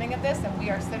the beginning of this, and we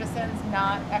are citizens,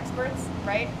 not experts,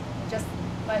 right? Just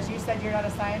as you said, you're not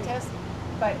a scientist.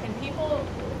 But can people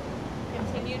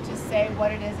continue to say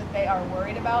what it is that they are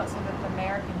worried about so that the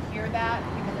mayor can hear that?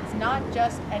 Because it's not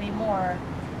just anymore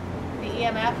the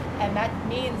EMF, and that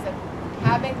means that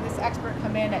having this expert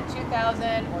come in at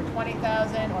 $2,000 or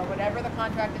 $20,000 or whatever the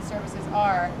contracted services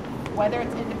are, whether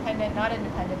it's independent, not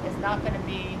independent, is not going to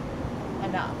be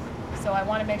enough. So I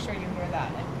want to make sure you hear that,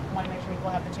 and I want to make sure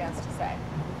people have the chance to say.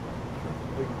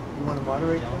 You want to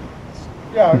moderate?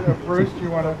 Yeah, Bruce, do you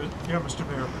want to? Yeah, Mr.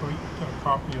 Mayor, can we get a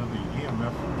copy of the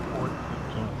EMF report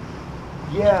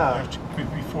that,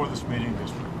 before this meeting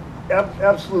this week?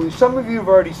 Absolutely. Some of you have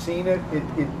already seen it.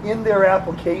 In their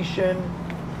application,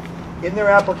 to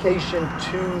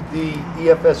the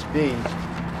EFSB,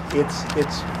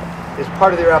 it's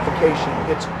part of their application.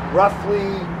 It's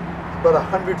roughly about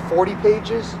 140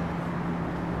 pages.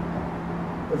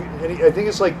 I think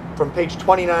it's like from page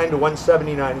 29 to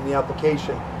 179 in the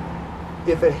application.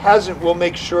 If it hasn't, we'll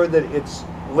make sure that it's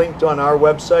linked on our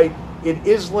website. It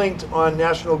is linked on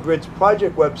National Grid's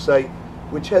project website,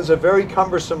 which has a very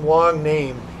cumbersome long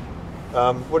name.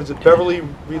 What is it? Beverly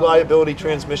Reliability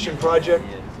Transmission Project.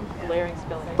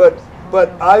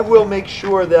 But I will make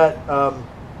sure that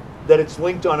that it's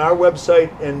linked on our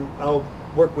website, and I'll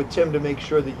work with Tim to make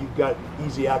sure that you've got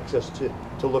easy access to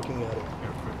looking at it.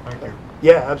 Thank you.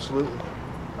 Yeah, absolutely.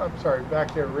 I'm sorry,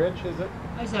 back there, Rich, is it?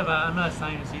 I just have I'm not a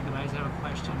scientist either, but I just have a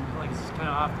question, like it's kind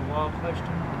of off the wall question.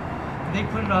 Did they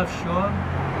put it offshore?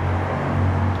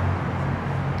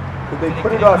 Could they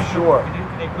put it offshore?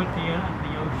 Could they put the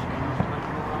ocean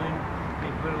electrical line? They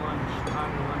put it along the shore.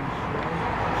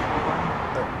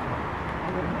 I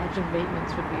would imagine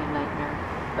maintenance would be a nightmare.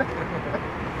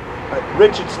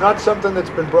 Rich, it's not something that's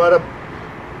been brought up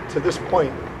to this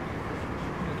point.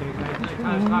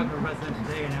 I was talking to a resident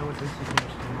today, and that was his suggestion.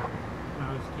 When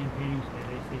I was campaigning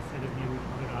today, they said if maybe we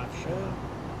put it offshore.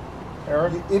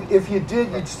 Eric? If you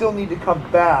did, you'd still need to come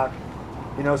back.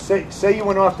 You know, say you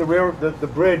went off the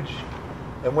bridge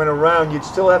and went around, you'd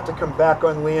still have to come back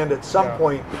on land at some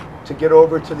point to get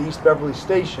over to the East Beverly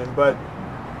Station, but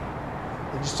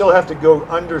you still have to go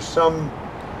under some,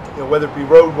 whether it be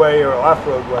roadway or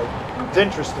off-roadway. It's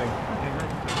interesting.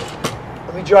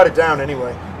 Let me jot it down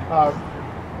anyway.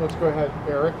 Let's go ahead,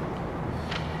 Eric.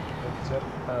 So,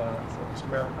 Mr.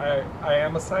 Mayor, I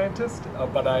am a scientist,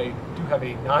 but I do have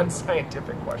a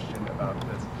non-scientific question about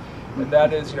this, and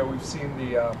that is, we've seen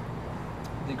the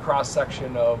cross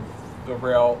section of the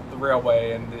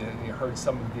railway, and you heard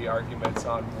some of the arguments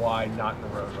on why not in the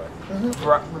roadway,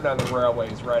 not in the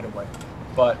railways right away.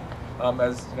 But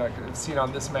as I've seen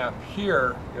on this map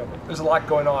here, there's a lot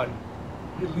going on,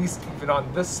 at least even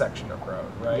on this section of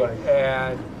road, right?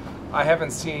 And I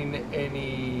haven't seen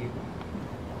any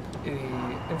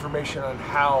information on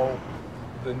how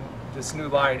this new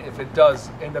line, if it does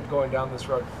end up going down this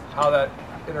road, how that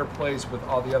interplays with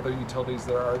all the other utilities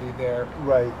that are already there.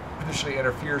 Right. Potentially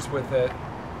interferes with it.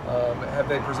 Have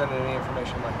they presented any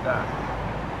information like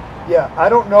that? Yeah, I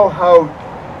don't know how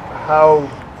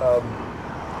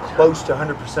close to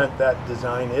 100% that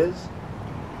design is.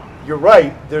 You're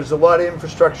right. There's a lot of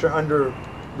infrastructure under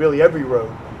really every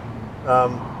road.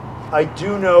 I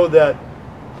do know that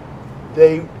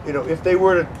they, if they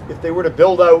were to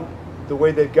build out the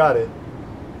way they've got it,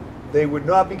 they would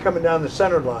not be coming down the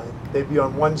center line. They'd be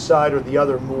on one side or the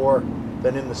other more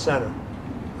than in the center.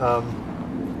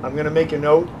 I'm going to make a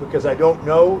note because I don't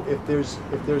know if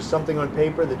there's something on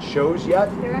paper that shows yet.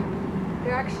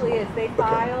 There actually is. They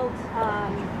filed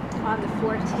on the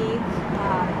 14th,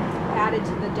 added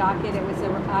to the docket. It was a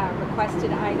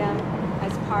requested item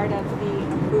as part of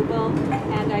the approval,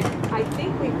 and I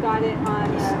think we've got it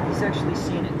on. He's actually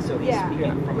seen it, so he's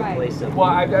speaking from a place of. Well,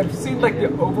 I've seen like the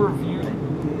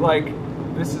overview, like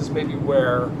this is maybe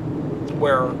where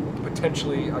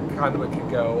potentially a conduit can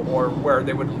go, or where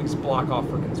they would at least block off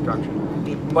for construction.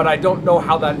 But I don't know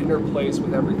how that interplays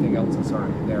with everything else that's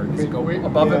already there. Does it go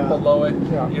above it, below it?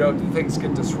 Yeah. You know, do things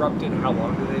get disrupted? How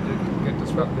long do they get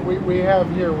disrupted? We have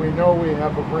here, we know we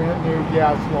have a brand new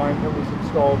gas line that was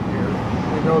installed here.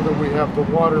 We know that we have the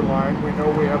water line. We know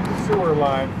we have the sewer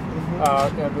line.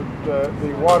 And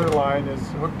the water line is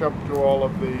hooked up to all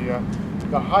of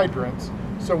the hydrants.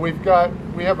 So we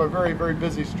have a very, very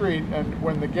busy street, and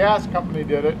when the gas company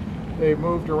did it, they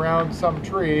moved around some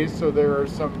trees, so there are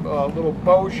some little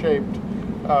bow-shaped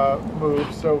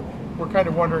moves, so we're kind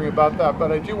of wondering about that.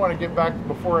 But I do want to get back,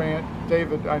 before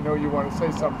David, I know you want to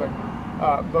say something,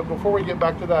 but before we get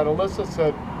back to that, Alyssa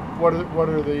said, what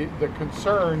are the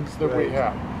concerns that we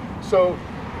have? So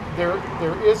there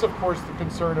is, of course, the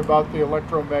concern about the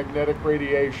electromagnetic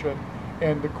radiation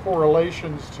and the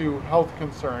correlations to health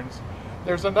concerns.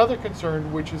 There's another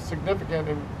concern which is significant,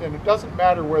 and it doesn't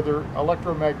matter whether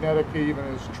electromagnetic even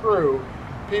is true.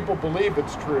 People believe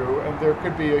it's true, and there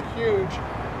could be a huge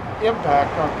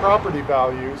impact on property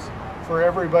values for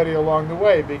everybody along the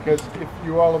way, because if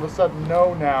you all of a sudden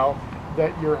know now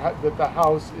that the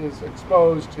house is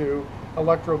exposed to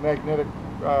electromagnetic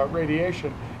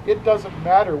radiation, it doesn't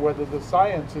matter whether the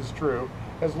science is true.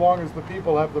 As long as the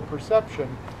people have the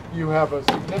perception, you have a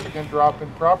significant drop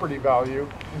in property value,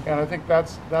 and I think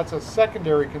that's a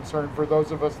secondary concern for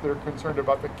those of us that are concerned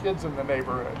about the kids in the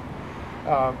neighborhood.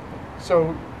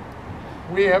 So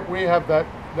we have that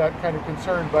kind of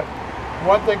concern, but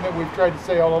one thing that we've tried to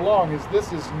say all along is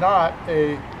this is not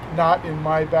a not in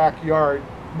my backyard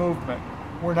movement.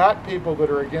 We're not people that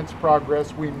are against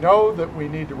progress. We know that we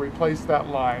need to replace that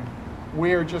line.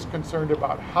 We are just concerned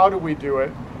about how do we do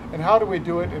it, and how do we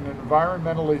do it in an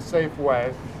environmentally safe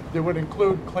way that would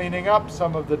include cleaning up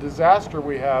some of the disaster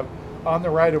we have on the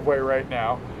right-of-way right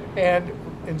now, and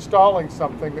installing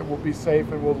something that will be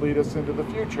safe and will lead us into the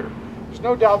future. There's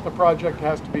no doubt the project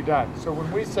has to be done. So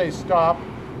when we say stop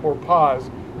or pause,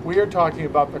 we are talking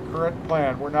about the current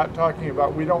plan. We're not talking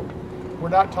about, we're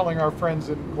not telling our friends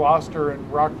in Gloucester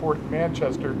and Rockport and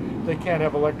Manchester they can't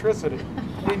have electricity.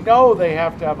 We know they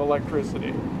have to have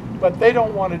electricity, but they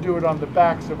don't want to do it on the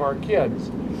backs of our kids.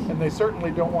 And they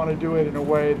certainly don't want to do it in a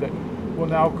way that will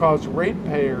now cause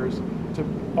ratepayers, to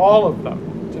all of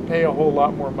them, to pay a whole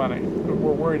lot more money. But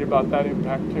we're worried about that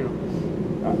impact too.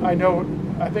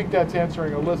 I think that's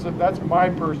answering Alyssa. That's my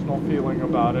personal feeling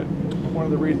about it. One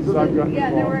of the reasons I've gotten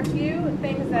involved. There were a few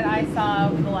things that I saw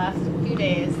over the last few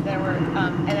days that were,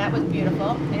 and that was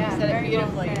beautiful. And you said it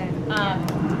beautifully.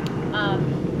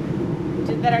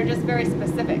 That are just very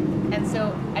specific. And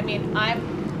so, I mean,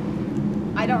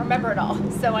 I don't remember it all.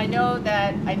 So I know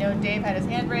Dave had his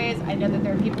hand raised. I know that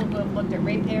there are people who have looked at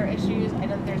ratepayer issues. I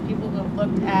know that there's people who have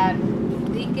looked at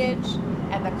leakage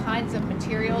and the kinds of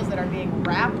materials that are being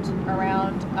wrapped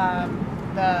around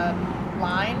the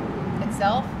line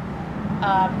itself,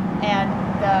 and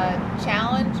the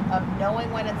challenge of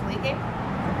knowing when it's leaking.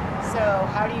 So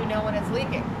how do you know when it's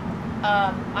leaking?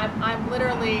 I'm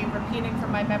literally repeating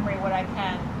from my memory what I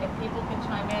can. If people can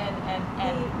chime in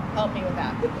and help me with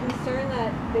that. The concern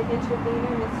that the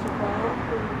intervener, Mr. Brown,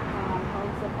 who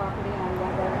owns the property on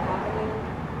Weber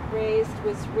Avenue, raised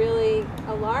was really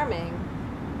alarming.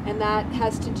 And that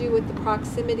has to do with the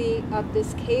proximity of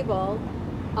this cable,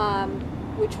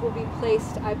 which will be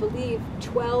placed, I believe,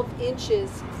 12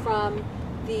 inches from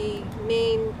the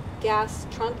main gas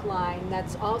trunk line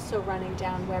that's also running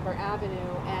down Weber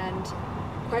Avenue, and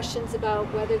questions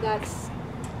about whether that's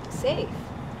safe.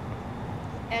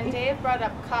 And Dave brought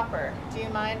up copper. Do you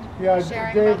mind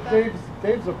sharing about that?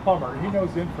 Dave's a plumber. He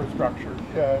knows infrastructure.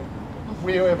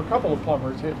 We have a couple of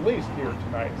plumbers at least here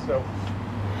tonight. So,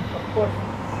 of course,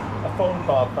 a phone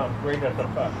call comes right at the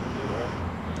front.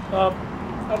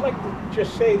 I'd like to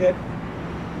just say that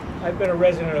I've been a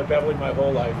resident of Beverly my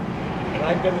whole life, and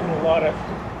I've been in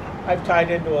I've tied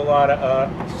into a lot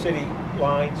of city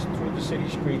lines through the city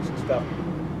streets and stuff.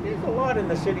 There's a lot in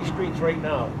the city streets right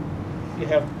now. You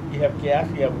have gas,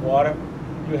 you have water,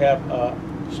 you have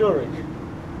sewerage,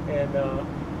 and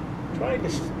trying to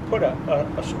put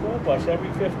a school bus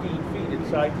every 15 feet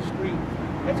inside the street,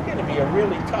 that's going to be a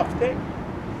really tough thing.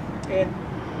 And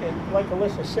like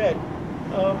Alyssa said,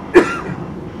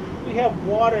 we have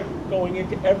water going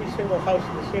into every single house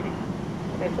in the city,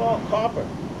 and it's all copper,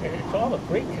 and it's all a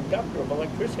great conductor of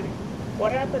electricity.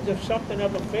 what happens if something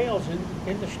ever fails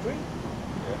in the street?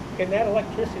 And that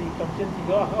electricity comes into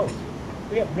your house.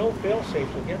 We have no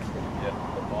fail-safes against it. Yeah,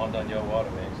 the bond on your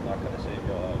water main is not going to save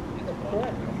your life.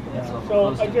 Correct. That's so So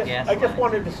close I to just, gas I just lines.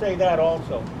 wanted to say that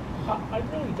also. I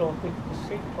really don't think it's a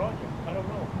safe project. I don't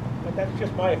know, but that's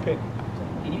just my opinion.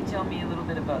 Can you tell me a little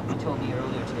bit about, you told me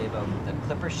earlier today about the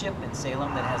clipper ship in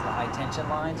Salem that has the high tension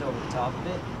lines over the top of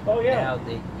it? Oh, yeah. Now,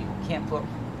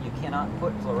 you cannot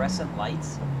put fluorescent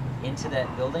lights into that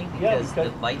building Yeah, because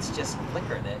the lights just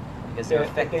flicker because they're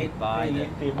affected by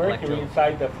the mercury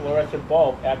inside the fluorescent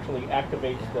bulb actually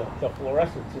activates the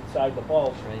fluorescence inside the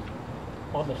bulb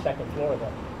on the second floor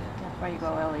though. That's why you go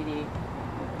LED.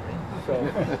 So,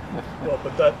 well,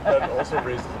 but that also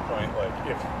raises the point, like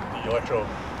if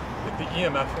the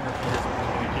EMF interferes with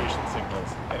communication signals,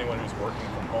 anyone who's working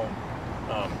from home,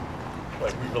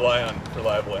 like we rely on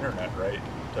reliable internet, right,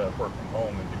 to work from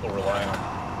home, and people rely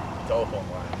on telephone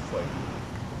lines. Like,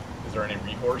 is there any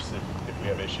recourse if we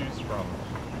have issues from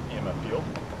EMF field?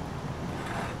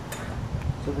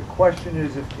 So the question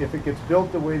is, if it gets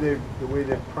built the way they've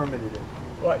permitted it,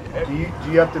 well, do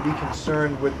you have to be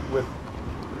concerned with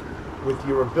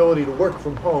your ability to work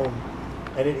from home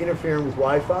and it interfering with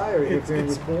Wi-Fi or interfering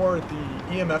it's more the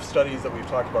EMF studies that we've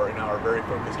talked about right now are very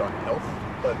focused on health,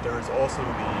 but there's also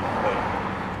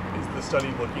is the study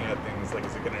looking at things like,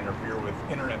 is it going to interfere with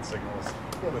internet signals,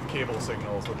 with cable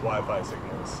signals, with Wi-Fi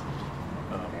signals?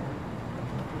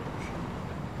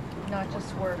 Not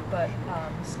just work, but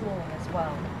schooling as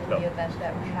well, in the event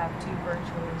that we have to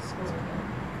virtually school again.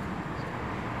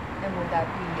 And would that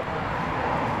be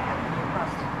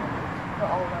across for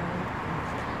all of our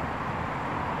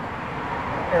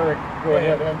Eric, go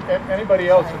ahead. And anybody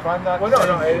else, if I'm not... Well,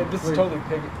 no, this is totally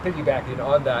piggybacking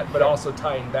on that, but also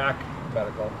tying back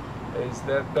medical, is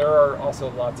that there are also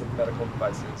lots of medical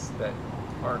devices that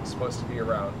aren't supposed to be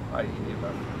around, i.e.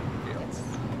 EMF fields,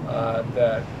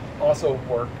 that also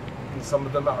work. Some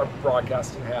of them are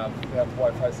broadcast and have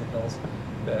Wi-Fi signals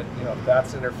that, if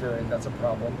that's interfering, that's a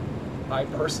problem. I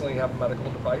personally have a medical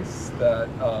device that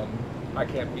I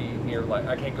can't be near,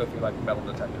 I can't go through metal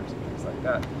detectors and things like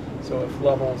that. So if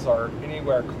levels are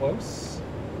anywhere close,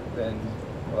 then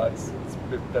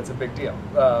that's a big deal.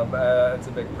 It's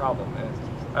a big problem.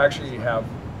 And I actually have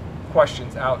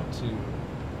questions out to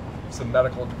some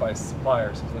medical device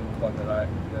suppliers, including one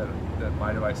that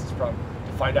my device is from,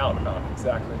 to find out about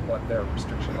exactly what their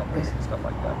restriction levels and stuff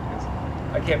like that, because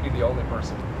I can't be the only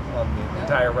person on the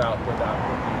entire route without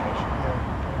being an issue.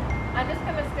 I'm just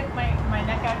going to stick my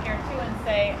neck out here too and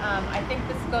say, I think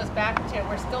this goes back to,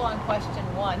 we're still on question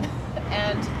 1,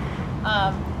 and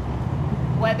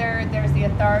whether there's the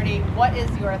authority, what is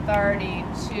your authority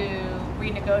to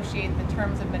renegotiate the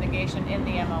terms of mitigation in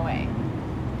the MOA?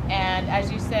 And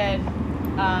as you said,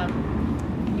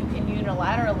 you can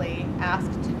unilaterally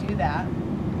ask to do that.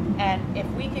 And if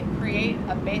we can create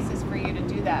a basis for you to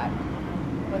do that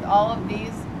with all of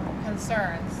these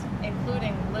concerns,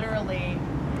 including literally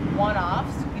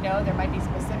one-offs, there might be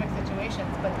specific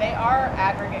situations, but they are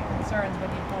aggregate concerns when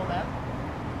you pull them.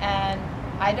 And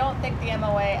I don't think the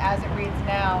MOA, as it reads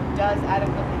now, does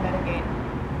adequately mitigate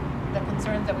the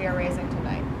concerns that we are raising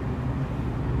tonight.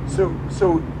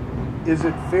 So is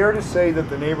it fair to say that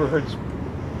the neighborhood's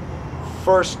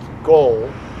first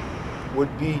goal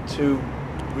would be to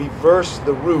reverse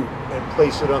the route and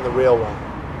place it on the rail line?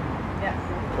 Yes.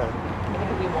 Okay.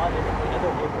 We wanted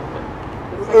another neighborhood.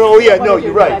 Oh yeah, no,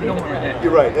 you're right.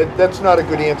 You're right. That's not a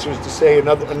good answer, is to say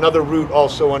another route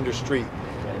also under street.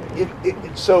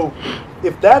 So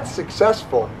if that's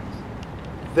successful,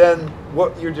 then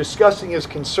what you're discussing as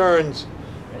concerns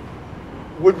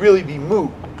would really be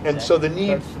moot. And so the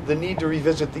need to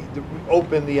revisit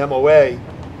open the MOA.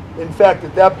 In fact,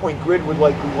 at that point, Grid would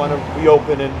likely want to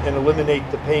reopen and eliminate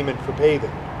the payment for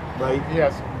paving, right?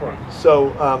 Yes, of course.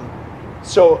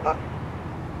 So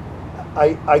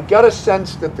I got a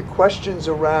sense that the questions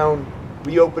around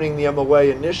reopening the MOA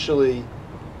initially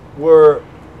were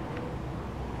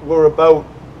about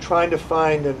trying to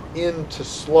find an end to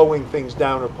slowing things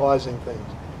down or pausing things.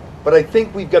 But I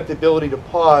think we've got the ability to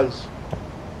pause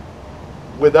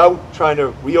without trying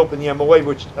to reopen the MOA,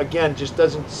 which again just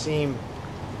doesn't seem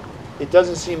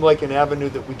like an avenue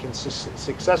that we can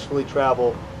successfully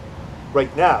travel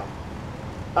right now.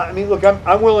 I mean, look,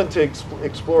 I'm willing to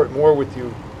explore it more with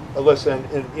you, Alyssa,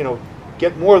 and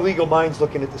get more legal minds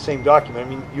looking at the same document. I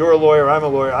mean, you're a lawyer, I'm a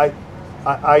lawyer.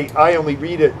 I only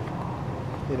read it,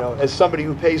 as somebody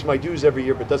who pays my dues every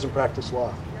year but doesn't practice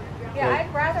law. Yeah, Right.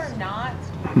 I'd rather not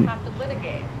have to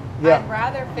litigate. Yeah. I'd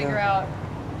rather figure out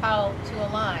how to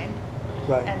align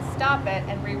Right. and stop it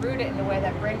and reroute it in a way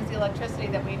that brings the electricity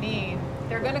that we need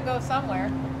They're going to go somewhere.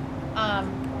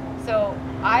 So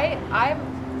I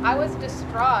was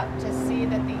distraught to see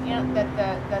that the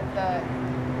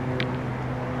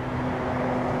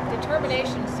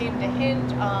determination seemed to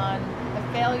hinge on the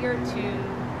failure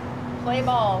to play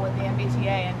ball with the MBTA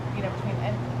and between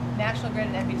National Grid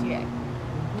and MBTA,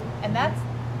 and that's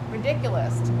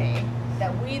ridiculous to me.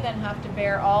 That we then have to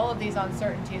bear all of these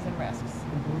uncertainties and risks,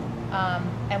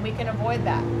 and we can avoid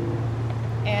that.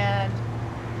 And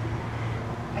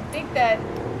I think that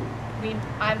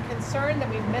I'm concerned that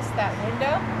we've missed that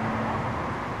window,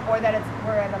 or that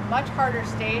we're at a much harder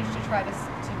stage to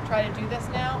try to do this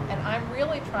now. And I'm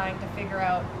really trying to figure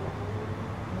out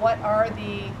what are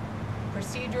the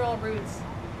procedural routes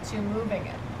to moving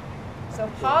it. So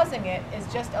pausing it is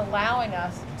just allowing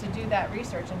us to do that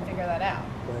research and figure that out.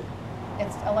 Right.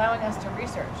 It's allowing us to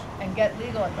research and get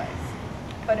legal advice.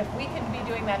 But if we can be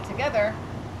doing that together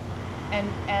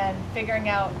and figuring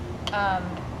out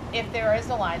if there is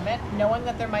alignment, knowing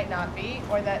that there might not be,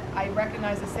 or that I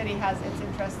recognize the city has its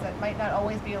interests that might not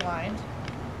always be aligned,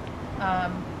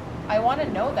 I want to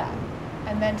know that.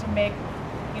 And then to make,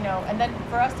 and then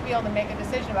for us to be able to make a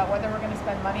decision about whether we're going to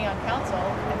spend money on council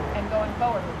and going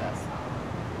forward with this.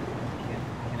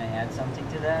 Can I add something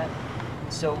to that?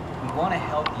 So we want to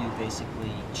help you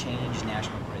basically change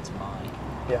National Grid's mind.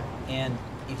 Yeah. And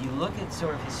if you look at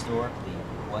sort of historically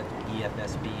what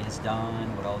EFSB has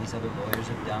done, what all these other lawyers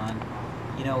have done,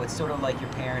 it's sort of like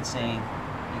your parents saying,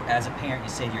 as a parent, you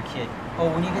say to your kid, oh,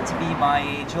 when you get to be my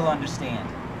age, you'll understand.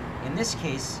 In this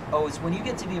case, oh, it's when you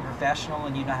get to be a professional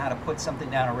and you know how to put something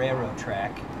down a railroad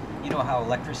track, you know how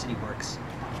electricity works,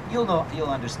 you'll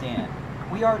understand.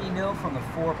 We already know from the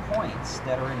 4 points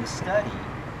that are in the study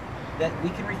that we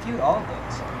can refute all of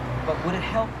those. But would it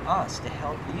help us to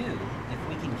help you if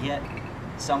we can get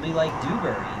somebody like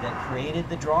Dewberry that created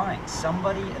the drawings,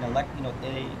 somebody,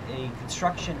 a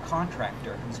construction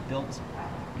contractor who's built,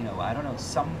 I don't know,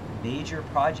 some major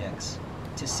projects,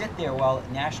 to sit there while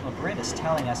National Grid is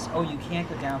telling us, oh, you can't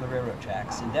go down the railroad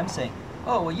tracks, and them saying,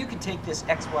 oh, well, you could take this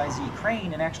XYZ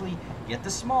crane and actually get the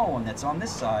small one that's on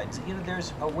this side. So,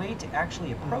 there's a way to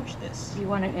actually approach this. You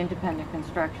want an independent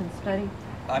construction study?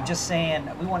 I'm just saying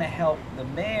we want to help the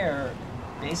mayor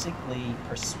basically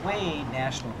persuade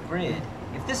National Grid,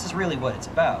 if this is really what it's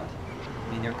about.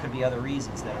 I mean, there could be other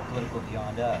reasons that are political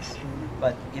beyond us.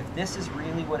 But if this is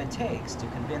really what it takes to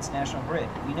convince National Grid,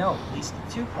 we know at least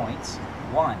 2 points.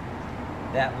 One,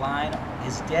 that line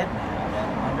is dead now.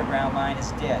 That underground line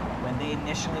is dead. When they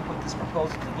initially put this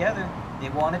proposal together, they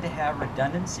wanted to have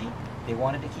redundancy. They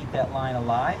wanted to keep that line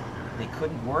alive. They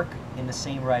couldn't work in the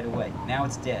same right of way. Now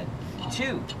it's dead.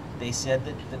 2, they said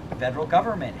that the federal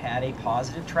government had a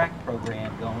positive track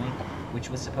program going, which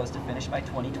was supposed to finish by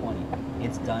 2020.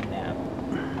 It's done now.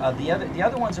 The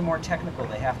other ones are more technical.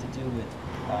 They have to do with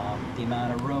the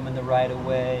amount of room in the right of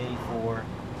way for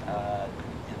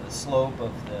the slope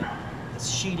of the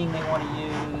sheeting they want to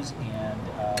use, and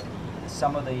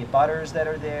some of the butters that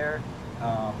are there.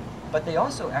 But they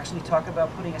also actually talk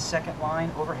about putting a second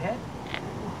line overhead,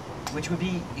 which would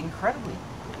be incredibly,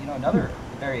 another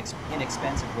very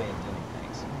inexpensive way of doing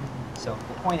things. So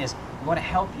the point is, we want to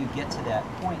help you get to that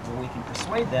point where we can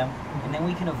persuade them, and then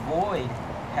we can avoid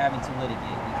having to litigate.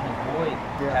 We can avoid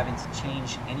having to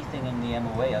change anything in the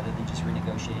MOA other than just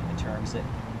renegotiating the terms that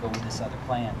go with this other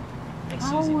plan. Thanks,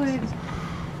 How Susie. would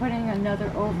putting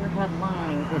another overhead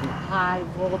line with a high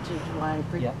voltage line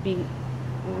be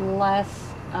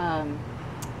less,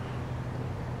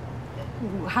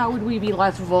 how would we be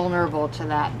less vulnerable to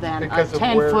that than Because a of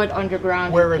 10-foot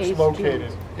underground where in it's case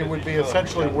located. two? It would be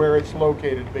essentially where it's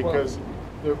located, because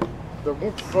the It's Go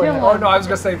ahead. still Oh no, I was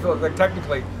gonna say, Phil, like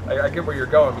technically, I get where you're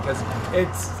going, because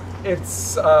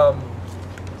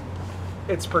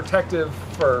it's protective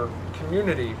for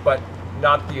community, but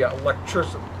not the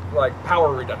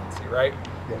power redundancy, right?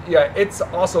 Yeah, it's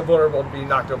also vulnerable to be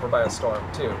knocked over by a storm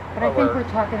too. But I think we're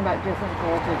talking about different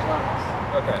voltage levels.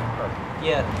 Okay.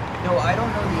 Yeah, no, I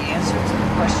don't know the answer to the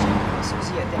question,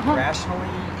 Susie. I think rationally,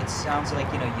 it sounds like,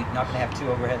 you're not going to have 2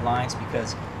 overhead lines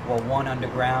because, well, one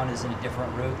underground is in a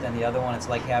different route than the other one. It's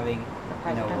like having,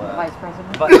 the vice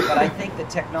president. But I think the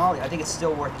technology, I think it's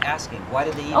still worth asking. Why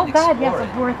did they even explore yes, it?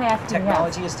 it's worth asking.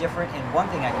 Technology is different, and one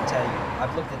thing I can tell you,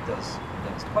 I've looked at those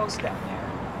posts down there.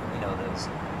 Those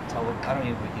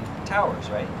towers,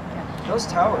 right? Yeah. Those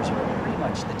towers are pretty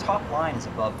much, the top line is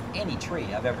above any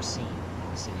tree I've ever seen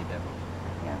in the city of Beverly.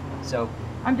 Yeah. So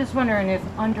I'm just wondering if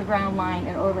underground line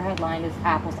and overhead line is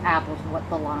apples to apples, what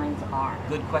the lines are.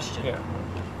 Good question. Yeah.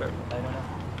 I don't know.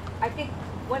 I think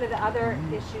one of the other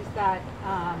issues that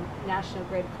National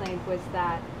Grid claimed was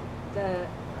that the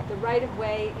the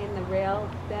right-of-way in the rail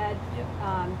bed,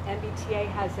 MBTA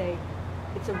has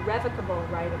it's a revocable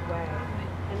right-of-way,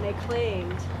 and they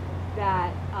claimed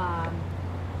that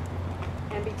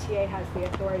MBTA has the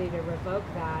authority to revoke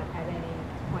that at any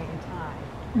point in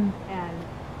time. And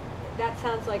that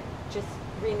sounds like just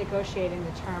renegotiating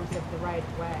the terms of the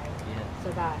right-of-way. So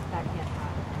that can't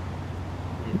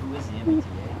happen. Who is the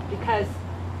MBTA? Because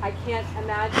I can't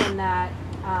imagine that,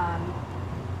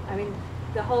 I mean,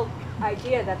 the whole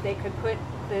idea that they could put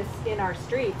this in our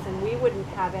streets and we wouldn't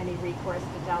have any recourse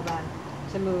to tell them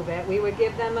to move it. We would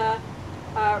give them a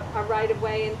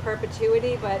right-of-way in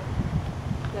perpetuity, but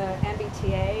the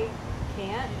MBTA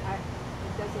can't.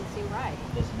 It doesn't seem right.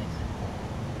 It doesn't make sense.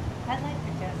 I'd like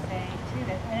to just say, too,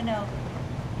 that I don't know,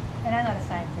 and I'm not a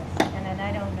scientist, and then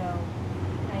I don't know,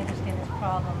 I understand there's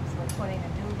problems with putting a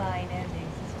new line in the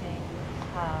existing,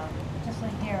 just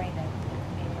like hearing that, I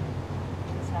mean,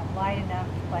 it's not wide enough,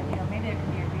 but, you know, maybe there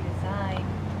can be a redesign,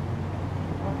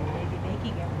 or maybe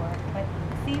making it work, but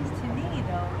it seems to me,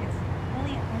 though, it's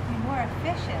really, it would be more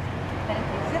efficient that if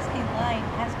the existing line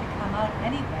has to come out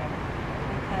anyway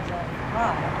because of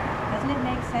fraud, doesn't it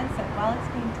make sense that while it's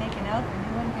being taken out, the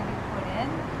new one can be put in?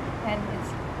 And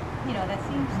it's, you know, that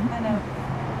seems kind of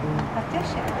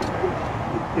efficient.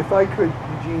 If I could,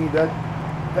 Eugenie,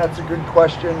 that's a good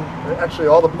question. Actually,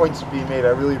 all the points being made, I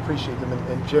really appreciate them.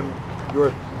 And Jim,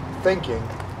 your thinking,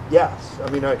 yes. I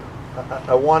mean, I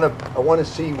want to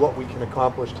see what we can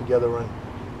accomplish together on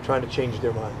trying to change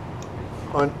their mind.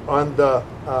 On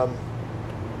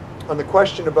the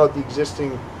question about the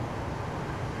existing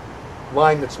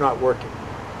line that's not working,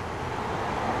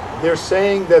 they're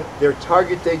saying that their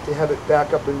target date to have it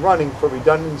back up and running for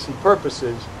redundancy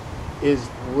purposes is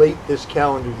late this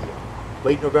calendar year,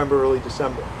 late November, early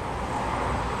December.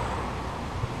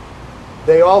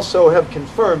 They also have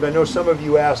confirmed, I know some of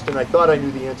you asked and I thought I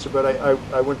knew the answer, but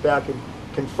I went back and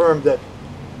confirmed that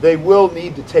they will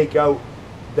need to take out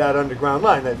that underground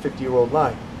line, that 50-year-old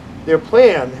line. Their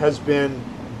plan has been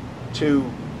to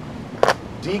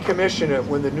decommission it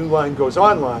when the new line goes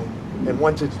online, and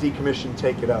once it's decommissioned,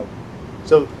 take it out.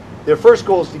 So their first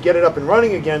goal is to get it up and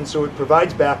running again so it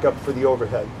provides backup for the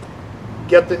overhead.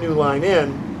 Get the new line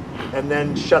in, and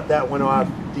then shut that one off,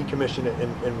 decommission it,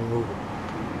 and remove it.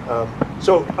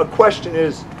 So a question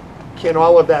is, can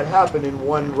all of that happen in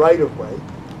one right-of-way?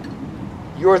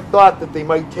 Your thought that they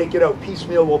might take it out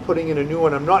piecemeal while putting in a new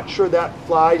one, I'm not sure that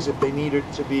flies if they need it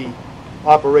to be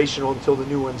operational until the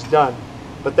new one's done.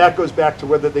 But that goes back to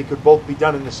whether they could both be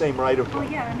done in the same right-of-way. Well,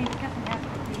 yeah, I mean, it doesn't have to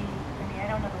be, I mean, I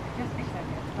don't know the logistics of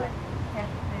it, but if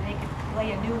they could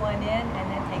lay a new one in and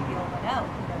then take the old one out,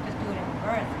 you know, just do it in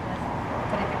reverse.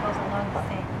 But if it goes along the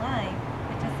same line,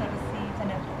 it just sort of seems, and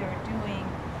if they're doing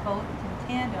both in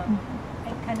tandem,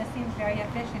 it kind of seems very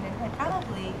efficient and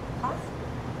probably cost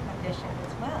efficient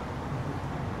as well.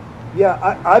 Yeah,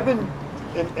 I've been,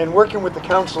 and working with the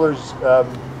counselors,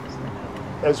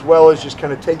 as well as just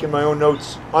kind of taking my own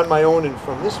notes on my own and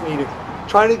from this meeting,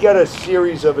 trying to get a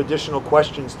series of additional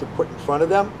questions to put in front of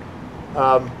them.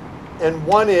 And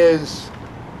one is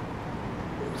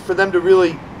for them to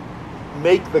really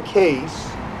make the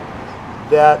case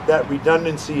that that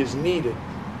redundancy is needed.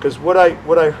 Because what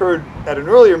I heard at an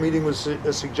earlier meeting was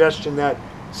a suggestion that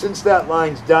since that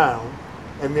line's down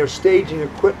and they're staging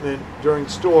equipment during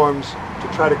storms to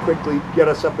try to quickly get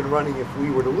us up and running if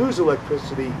we were to lose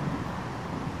electricity,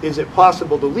 is it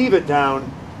possible to leave it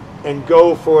down and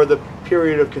go for the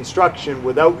period of construction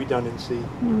without redundancy?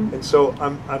 And so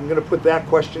I'm going to put that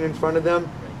question in front of them.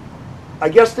 I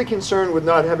guess the concern with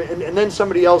not having, and then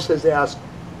somebody else has asked,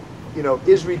 you know,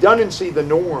 is redundancy the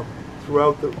norm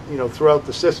throughout the, throughout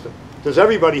the system? Does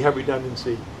everybody have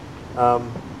redundancy?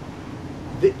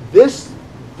 This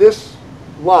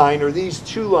line, or these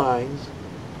two lines,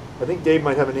 I think Dave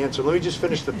might have an answer. Let me just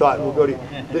finish the thought and we'll go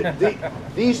to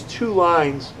these two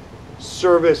lines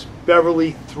service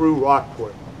Beverly through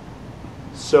Rockport.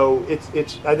 So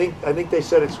it's I think they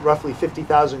said it's roughly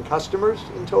 50,000 customers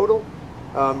in total.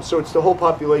 So it's the whole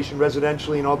population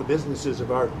residentially and all the businesses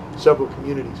of our several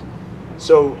communities.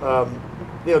 So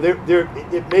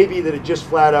it may be that it just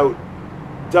flat out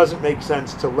doesn't make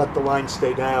sense to let the line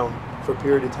stay down for a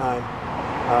period of time.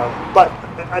 But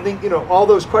I think, all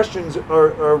those questions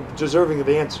are deserving of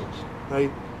answers,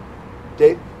 right?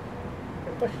 Dave?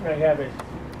 The question I have is,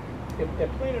 if they're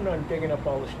planning on digging up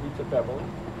all the streets of Beverly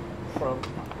from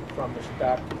the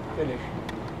start to finish,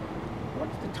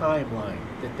 what's the timeline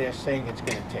that they're saying it's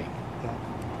going to take?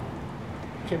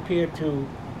 Compared to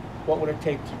what would it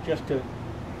take just to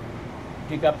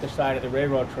dig up the side of the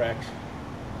railroad tracks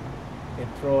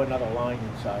and throw another line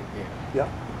inside there? Yeah.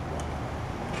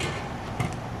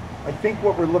 I think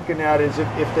what we're looking at is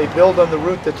if they build on the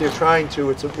route that they're trying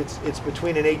to, it's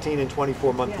between an 18 and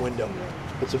 24 month window.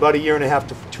 It's about 1.5 years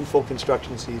to 2 full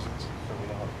construction seasons.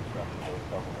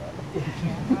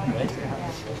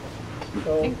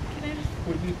 So,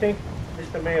 would you think,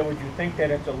 Mr. Mayor, would you think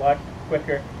that it's a lot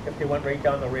quicker if they went right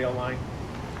down the rail line?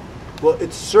 Well,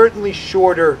 it's certainly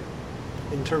shorter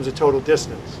in terms of total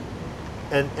distance.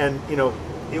 And you know,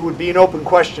 it would be an open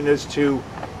question as to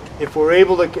if we're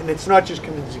able to, and it's not just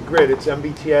convincing grid, it's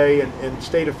MBTA and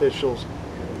state officials,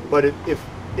 but if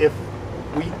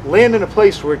we land in a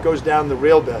place where it goes down the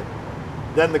rail bed,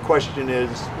 then the question is,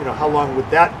 you know, how long would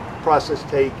that process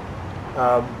take?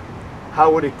 How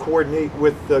would it coordinate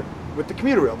with the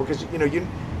commuter rail? Because you know, you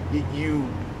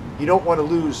don't want to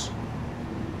lose.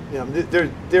 You know,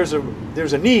 there's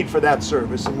a need for that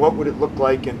service, and what would it look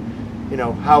like, and you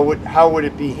know, how would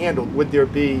it be handled? Would there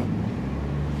be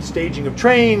staging of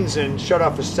trains and shut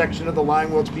off a section of the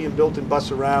line while it's being built and bus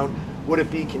around? Would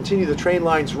it be continue the train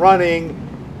lines running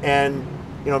and,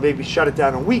 you know, maybe shut it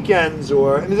down on weekends?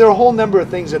 Or, I mean, there are a whole number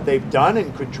of things that they've done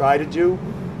and could try to do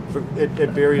at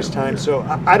various times. So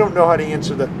I don't know how to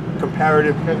answer the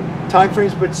comparative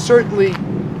timeframes, but certainly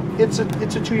it's a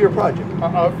 2-year project.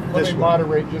 Let me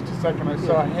moderate just a second. I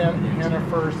saw Hannah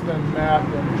first, then Matt,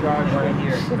 then Josh. Right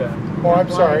here. Oh,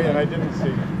 I'm sorry, and I didn't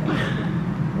see.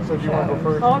 So do you want to go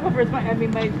first? I'll go first. My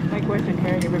question,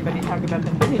 hearing everybody talk about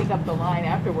them cleaning up the line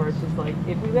afterwards, is like,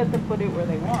 if we let them put it where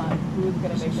they want, who's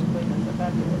going to make them clean this up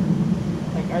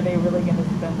afterwards? Like, are they really going to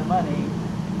spend the money?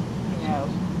 You know,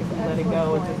 if we let it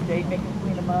go, it's the state make them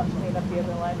clean them up, clean up the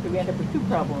other lines. So we end up with 2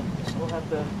 problems. We'll have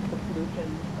the pollution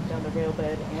down the rail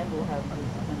bed, and we'll have this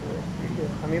under it.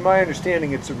 I mean, my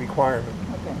understanding, it's a requirement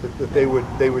that they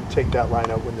would take that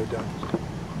line out when they're done.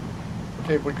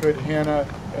 Okay, if we could, Hannah,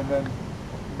 and then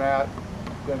Matt,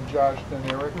 then Josh, then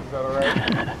Eric. Is that all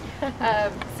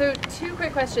right? So 2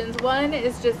 quick questions. One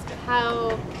is just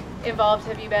how involved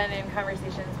have you been in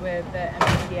conversations with the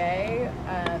MBTA?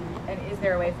 And is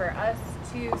there a way for us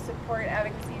to support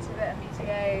advocacy to the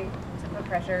MBTA to put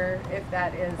pressure if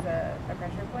that is a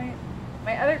pressure point?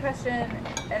 My other question,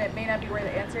 and it may not be worth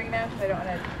answering now because I don't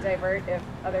want to divert if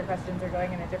other questions are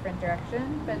going in a different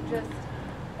direction, but just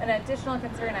an additional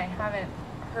concern I haven't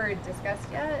heard discussed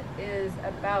yet is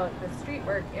about the street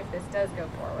work if this does go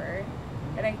forward.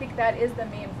 And I think that is the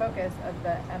main focus of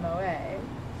the MOA.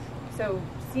 So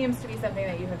seems to be something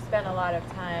that you have spent a lot of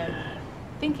time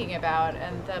thinking about,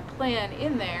 and the plan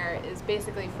in there is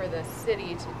basically for the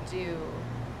city to do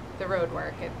the road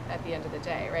work at the end of the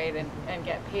day, right, and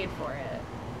get paid for it.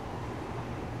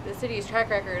 The city's track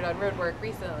record on road work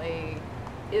recently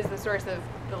is the source of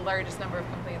the largest number of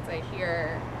complaints I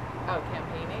hear out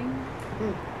campaigning.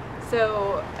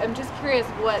 So I'm just curious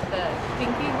what the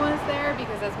thinking was there,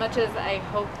 because as much as I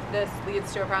hope this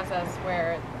leads to a process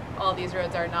where all these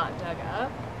roads are not dug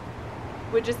up,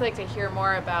 would just like to hear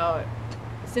more about,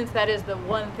 since that is the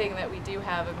one thing that we do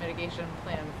have a mitigation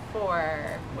plan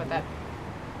for,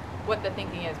 what the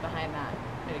thinking is behind that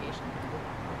mitigation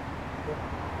plan.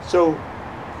 So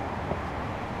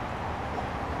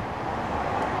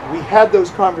we had those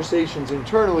conversations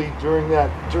internally during the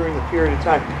period of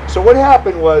time. So what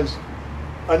happened was,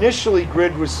 initially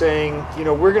Grid was saying, you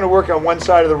know, we're going to work on one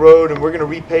side of the road and we're going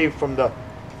to repave from the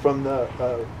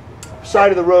side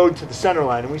of the road to the center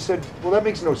line. And we said, well, that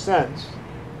makes no sense.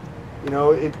 You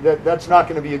know, that's not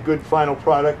going to be a good final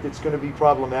product. It's going to be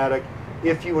problematic.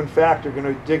 If you in fact are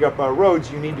going to dig up our roads,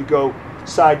 you need to go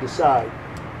side to side.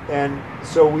 And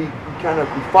so we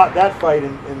fought that fight,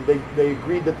 and they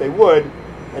agreed that they would.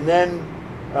 And then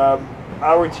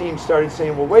our team started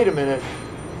saying, well, wait a minute,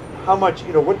 how much,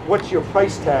 you know, what's your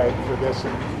price tag for this?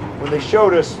 And when they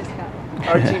showed us,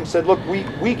 our team said, look,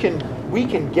 we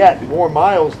can get more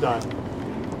miles done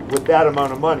with that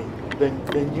amount of money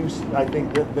than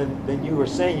you were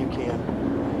saying you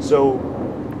can. So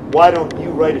why don't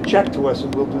you write a check to us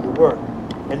and we'll do the work?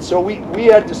 And so we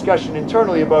had discussion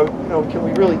internally about, you know, can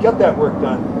we really get that work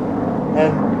done?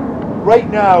 And right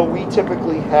now we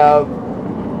typically have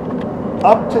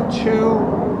up to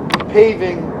 2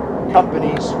 paving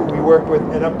companies who we work with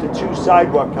and up to 2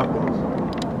 sidewalk companies.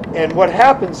 And what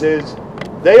happens is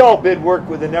they all bid work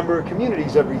with a number of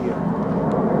communities every year.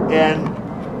 And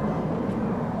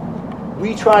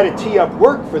we try to tee up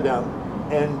work for them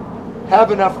and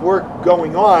have enough work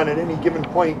going on at any given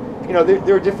point. You know,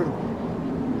 there are different,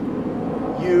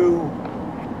 you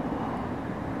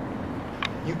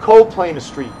cold plane a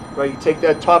street, right? You take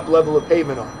that top level of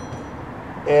pavement off.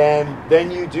 And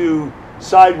then you do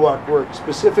sidewalk work,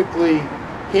 specifically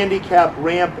handicap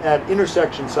ramp at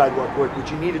intersection sidewalk work,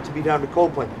 which you needed to be down to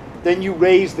cold plane. Then you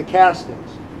raise the castings.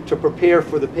 to prepare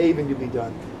for the paving to be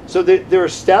done. So there are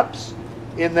steps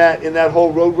in that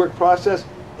whole roadwork process,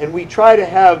 and we try to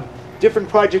have different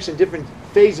projects in different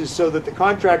phases so that the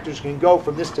contractors can go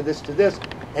from this to this to this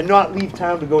and not leave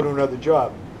town to go to another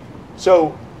job.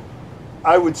 So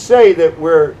I would say that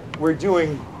we're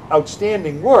doing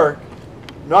outstanding work,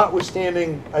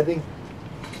 notwithstanding, I think,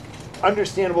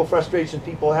 understandable frustration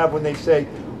people have when they say,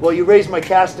 well, you raised my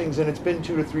castings and it's been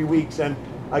 2 to 3 weeks and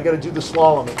I got to do the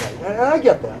slalom again. And I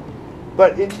get that.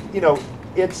 But,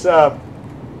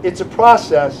 it's a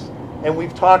process, and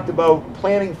we've talked about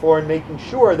planning for and making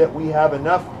sure that we have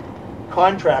enough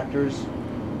contractors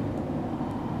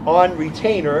on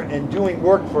retainer and doing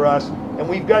work for us, and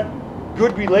we've got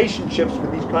good relationships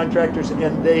with these contractors,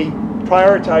 and they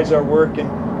prioritize our work. And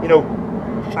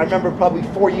I remember probably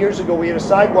 4 years ago we had a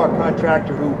sidewalk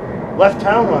contractor who left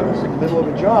town on us in the middle of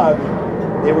a job.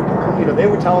 And they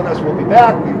were telling us we'll be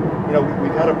back.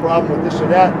 We've had a problem with this or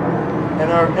that,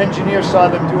 and our engineer saw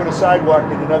them doing a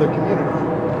sidewalk in another community,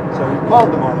 so he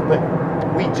called them on it. But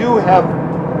we do have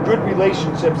good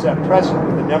relationships at present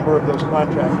with a number of those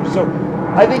contractors. So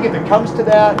I think if it comes to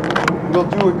that, we'll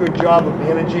do a good job of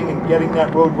managing and getting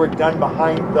that road work done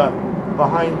behind the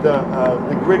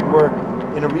grid work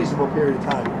in a reasonable period of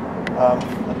time.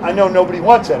 I know nobody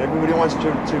wants that. Everybody wants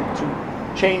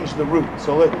to change the route.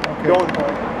 So go.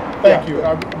 Thank you.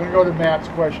 I'm going to go to Matt's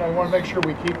question. I want to make sure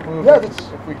we keep moving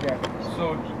if we can.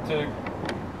 So to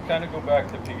kind of go back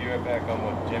to piggyback on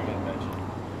what Jim had mentioned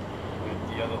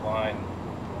with the other line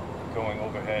going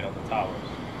overhead on the towers,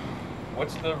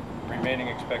 what's the remaining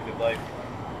expected life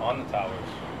on the towers?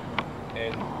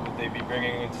 And would they be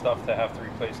bringing in stuff to have to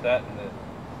replace that in the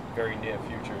very near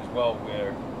future as well,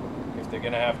 where if they're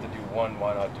going to have to do one,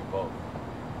 why not do both?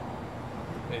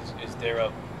 Is there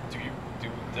a,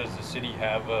 does the city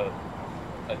have a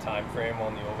time frame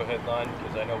on the overhead line?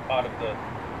 Because I know part of the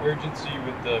urgency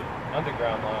with the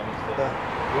underground line is that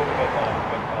the overhead line has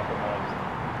been compromised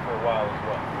for a while as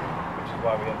well, which is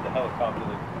why we have the helicopter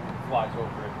that flies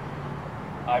over it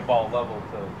eyeball level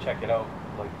to check it out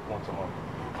like once a month.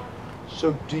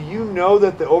 So do you know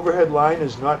that the overhead line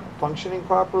is not functioning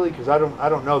properly? Because I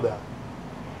don't know that.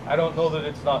 I don't know that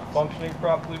it's not functioning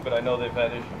properly, but I know they've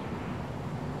had issues.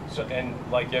 So, and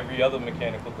like every other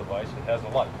mechanical device, it has a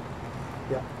life.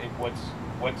 Yeah.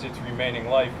 What's its remaining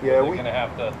life? Yeah, they're going to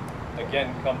have to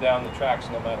again come down the tracks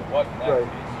no matter what. In that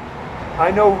case.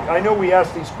 I know. We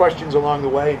ask these questions along the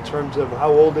way in terms of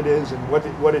how old it is and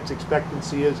what its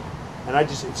expectancy is, and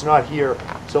it's not here.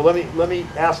 So let me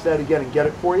ask that again and get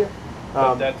it for you.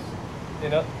 But that's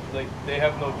like they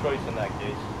have no choice in that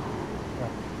case.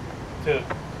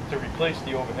 To replace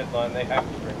the overhead line, they have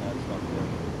to bring that stuff in.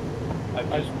 I'm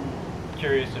just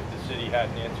curious if the city had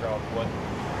an answer on what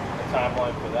the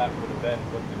timeline for that would have been,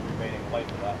 what the remaining life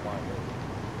of that line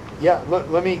is. Yeah,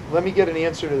 let me get an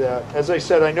answer to that. As I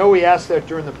said, I know we asked that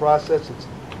during the process. It's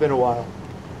been a while.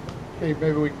 Okay,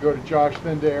 maybe we can go to Josh,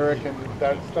 then to Eric, and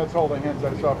that's all the hands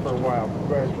I saw for a while.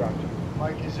 Go ahead, Josh.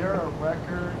 Mike, is there a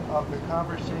record of the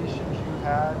conversations you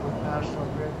had with National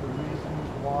Grid, the reasons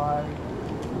why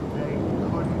they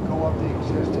couldn't go up the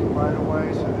existing right of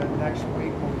way, so that next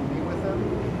week when we meet with them,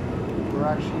 we're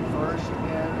actually versed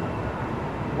in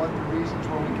what the reasons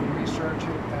were, we can research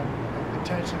it and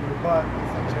potentially rebut the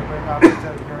things they bring up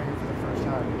instead of hearing it for the first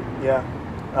time? Yeah.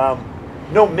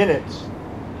 No minutes,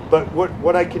 but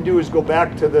what I can do is go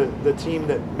back to the team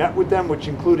that met with them, which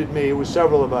included me. It was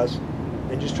several of us,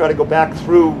 and just try to go back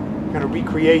through, kind of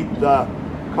recreate the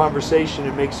conversation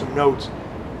and make some notes.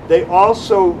 They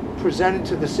also presented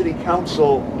to the city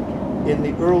council in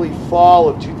the early fall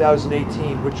of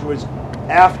 2018, which was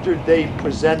after they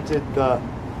presented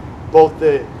both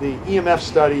the EMF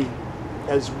study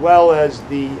as well as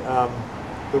the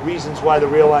reasons why the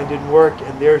rail line didn't work,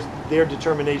 and their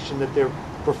determination that their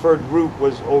preferred route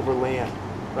was over land,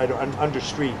 right, under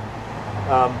street.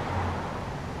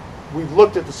 We've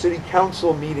looked at the city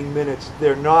council meeting minutes.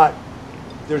 There's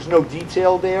no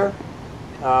detail there,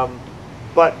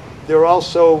 but there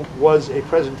also was a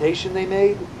presentation they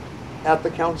made at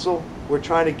the council. We're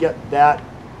trying to get that.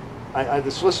 The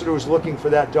solicitor was looking for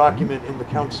that document in the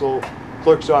council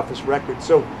clerk's office record.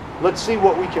 So let's see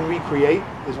what we can recreate.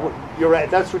 Is what you're right.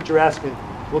 That's what you're asking.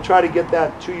 We'll try to get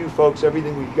that to you folks.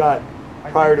 Everything we've got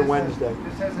prior to Wednesday.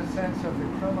 This has a sense of the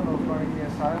criminals running the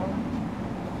asylum.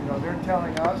 They're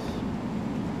telling us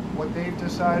what they've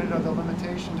decided are the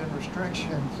limitations and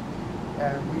restrictions,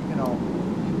 and we,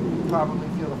 probably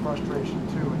feel the frustration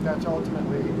too. And that's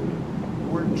ultimately,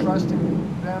 we're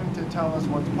trusting them to tell us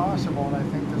what's possible. And I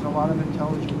think there's a lot of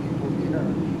intelligent people here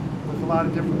with a lot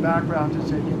of different backgrounds that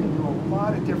say you can do a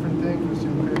lot of different things with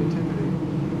some creativity.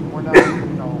 we're not, you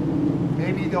know,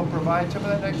 maybe they'll provide some of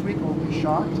that next week, we'll be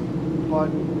shocked, but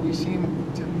we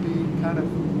seem to be kind of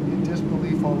in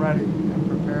disbelief already and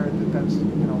prepared that that's,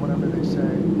 you know, whatever they say,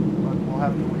 but we'll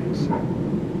have to wait and see.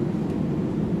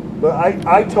 But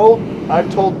I've told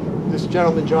this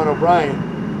gentleman, John O'Brien,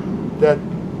 that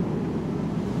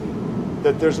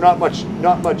there's not much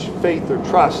faith or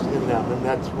trust in them, and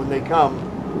that's when they come,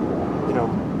 you know.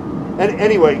 And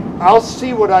anyway, I'll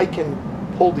see what I can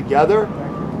pull together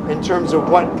in terms of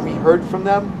what we heard from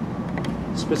them.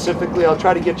 Specifically, I'll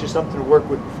try to get you something to work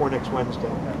with before next Wednesday.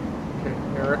 Okay,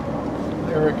 Eric,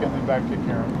 and then back to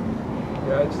Karen.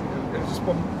 Yeah, it's just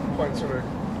one point sort of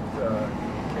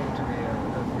came to me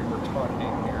as we were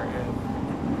talking here, and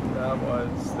that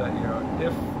was that, you know,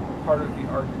 if part of the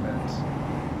argument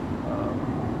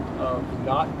of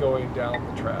not going down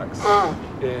the tracks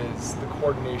is the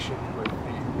coordination with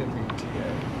the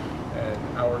MBTA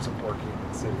and hours of working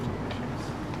and safety issues.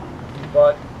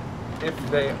 But if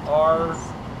they are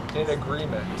in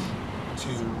agreement to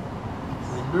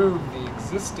remove the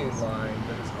existing line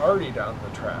that is already down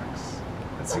the tracks,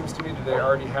 it seems to me that they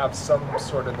already have some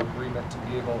sort of agreement to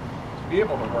be able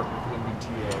to work with the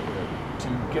MBTA to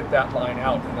get that line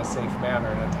out in a safe manner,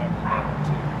 in a timely manner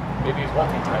too. Maybe it's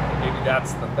multi-timely. Maybe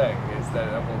that's the thing, is that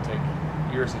it will take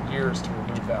years and years to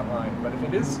remove that line. But if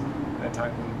it is in a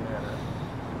timely manner,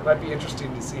 it might be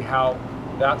interesting to see how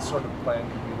that sort of plan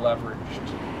can be leveraged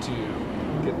to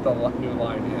get the new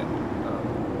line in.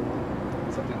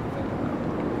 Something to think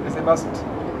about. Because they must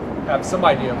have some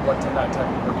idea of what that type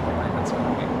of working agreement's going to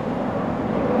be.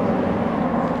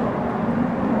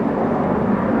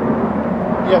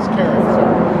 Yes, Karen.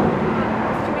 Sorry.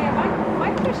 Mr. Mayor,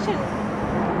 my question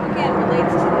again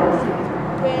relates to this.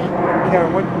 When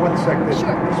Karen, one second.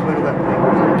 Sure. This middle of that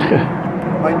thing.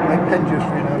 My pen just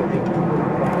ran out of ink.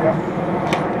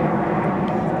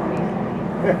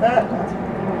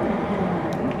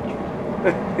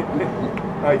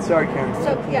 All right, sorry, Karen.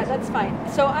 So yeah, that's fine.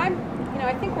 So I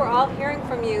think we're all hearing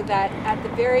from you that at the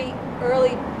very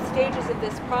early stages of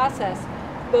this process,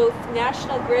 both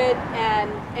National Grid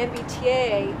and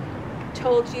MBTA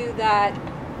told you that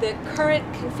the current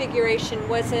configuration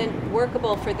wasn't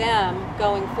workable for them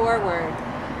going forward.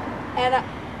 And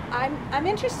I'm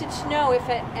interested to know if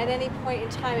at any point in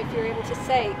time, if you're able to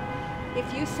say,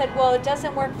 if you said, well, it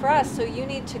doesn't work for us, so you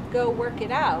need to go work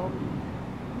it out,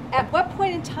 at what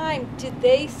point in time did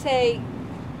they say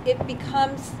it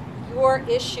becomes your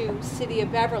issue, City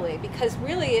of Beverly? Because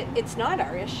really, it's not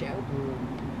our issue.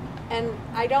 And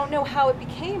I don't know how it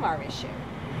became our issue.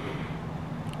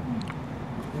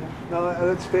 No,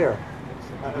 that's fair.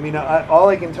 I mean, all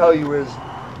I can tell you is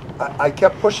I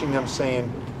kept pushing them, saying,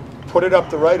 put it up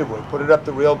the right-of-way, put it up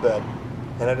the rail bed.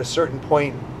 And at a certain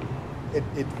point,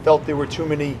 it felt there were too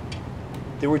many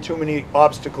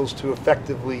obstacles to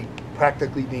effectively,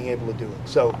 practically being able to do it.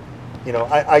 So, you know,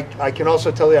 I can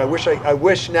also tell you, I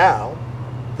wish now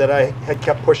that I had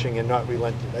kept pushing and not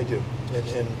relented. I do,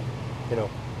 and you know,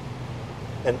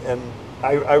 and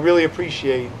I really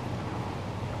appreciate,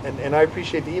 and I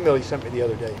appreciate the email you sent me the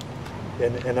other day,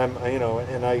 and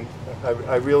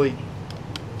I really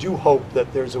do hope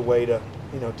that there's a way to,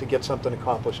 you know, to get something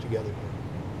accomplished together here.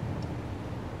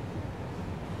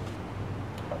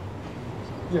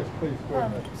 Yes, please, go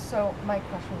ahead. So my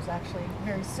question was actually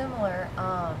very similar,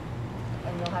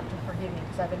 and you'll have to forgive me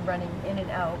because I've been running in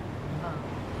and out.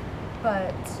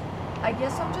 But I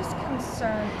guess I'm just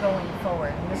concerned going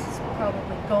forward, and this is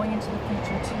probably going into the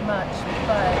future too much,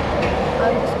 but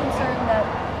I'm just concerned that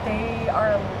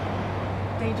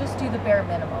they just do the bare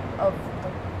minimum of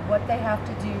what they have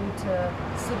to do to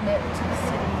submit to the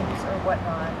cities or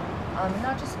whatnot,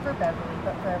 not just for Beverly,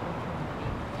 but for every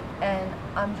community. And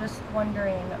I'm just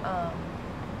wondering,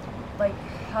 like,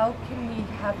 how can we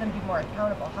have them be more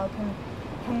accountable? How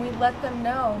can we let them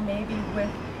know, maybe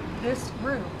with this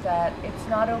group, that it's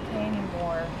not okay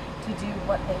anymore to do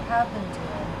what they have been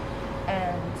doing?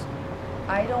 And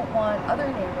I don't want other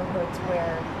neighborhoods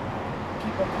where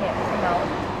people can't come out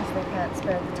because they can't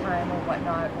spare the time or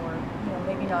whatnot, or, you know,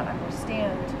 maybe not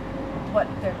understand what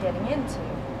they're getting into.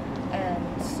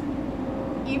 And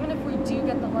even if we do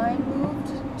get the line moved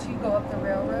to go up the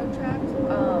railroad tracks,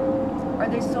 are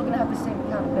they still going to have the same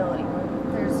accountability? Where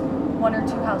there's one or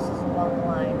two houses along the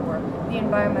line, or the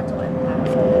environmental impacts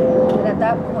of it. And at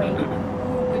that point,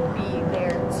 who would be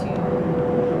there to,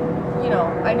 you know,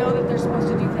 I know that they're supposed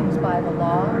to do things by the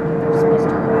law, that they're supposed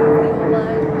to remove the old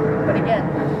line, but again,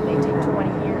 they take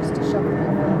 20 years to shut the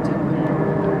whole thing down.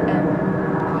 And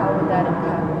how would that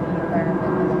impact the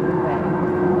environment along the way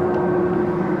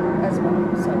as well?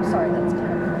 So sorry, that's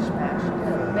kind of a mishmash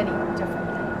of many different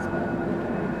things.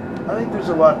 But I think there's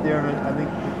a lot there, and I think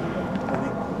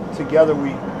together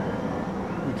we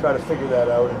try to figure that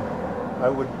out, and I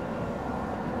would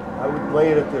lay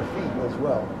it at their feet as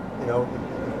well. You know,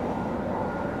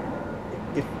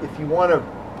 if you want to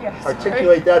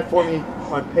articulate that for me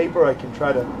on paper, I can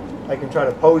try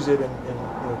to pose it, and you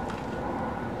know,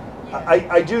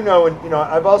 I do know, and you know,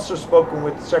 I've also spoken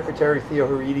with Secretary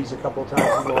Theoharides a couple of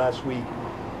times in the last week.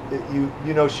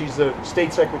 You know, she's the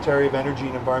State Secretary of Energy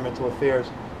and Environmental Affairs,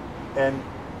 and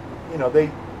you know, they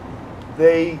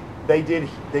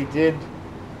did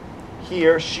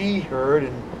hear, she heard,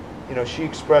 and you know, she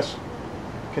expressed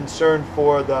concern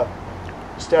for the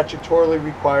statutorily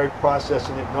required process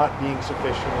and it not being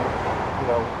sufficient. You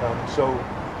know, so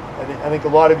I think a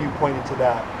lot of you pointed to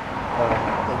that,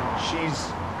 and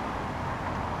she's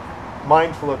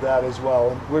mindful of that as well.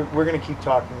 And we're going to keep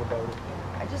talking about it.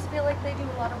 I just feel like they do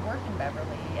a lot of work in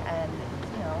Beverly, and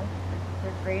you know,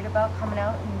 they're great about coming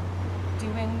out and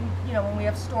doing, you know, when we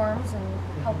have storms and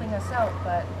helping us out.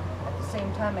 But at the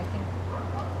same time, I think,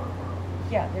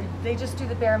 yeah, they just do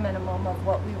the bare minimum of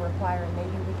what we require, and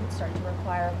maybe we could start to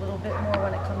require a little bit more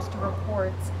when it comes to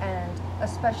reports and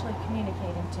especially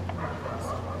communicating to communities.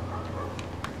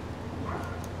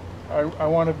 I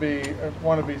want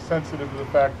to be sensitive to the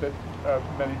fact that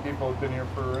many people have been here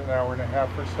for an hour and a half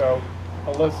or so.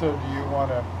 Alyssa, do you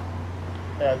want to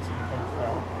add some things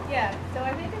now? Yeah, so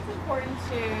I think it's important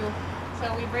so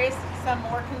we've raised some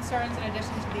more concerns in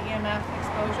addition to the EMF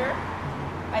exposure.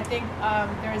 I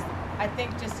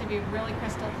think just to be really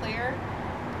crystal clear,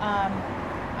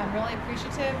 I'm really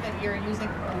appreciative that you're using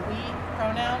the we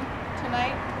pronoun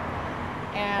tonight.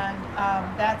 And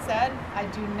that said, I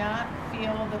do not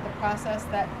feel that the process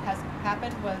that has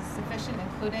happened was sufficient,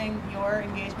 including your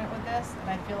engagement with this, and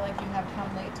I feel like you have come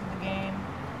late to the game.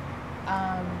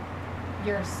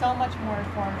 You're so much more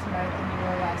informed tonight than you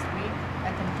were last week.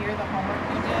 I can hear the homework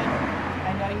you did.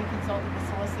 I know you consulted the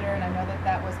solicitor, and I know that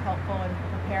that was helpful in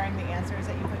preparing the answers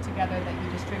that you put together that you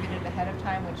distributed ahead of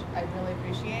time, which I really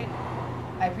appreciate.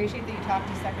 I appreciate that you talked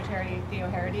to Secretary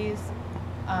Theoharides,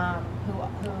 who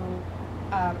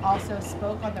also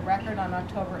spoke on the record on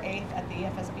October 8th at the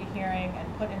EFSB hearing and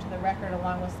put into the record,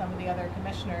 along with some of the other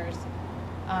commissioners,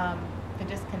 the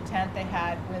discontent they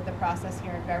had with the process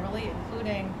here in Beverly,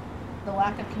 including the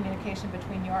lack of communication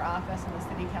between your office and the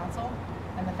City Council,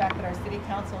 and the fact that our City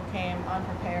Council came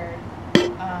unprepared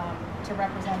to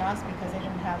represent us because they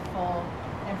didn't have full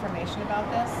information about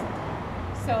this.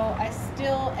 So I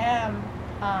still am,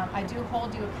 I do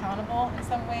hold you accountable in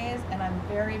some ways, and I'm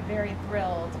very, very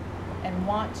thrilled and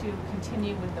want to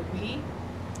continue with the we,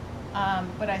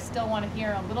 but I still want to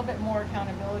hear a little bit more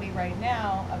accountability right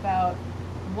now about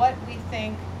what we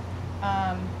think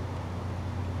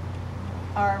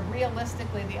are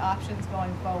realistically the options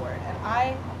going forward. And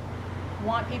I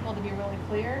want people to be really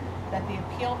clear that the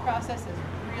appeal process is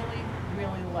really,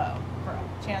 really low for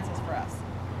chances for us.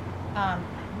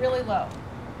 Really low.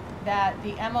 That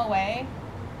the MOA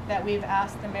that we've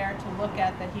asked the mayor to look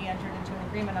at, that he entered into an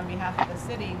agreement on behalf of the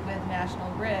city with National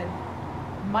Grid,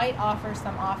 might offer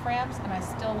some off-ramps, and I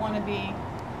still want to be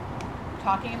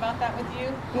talking about that with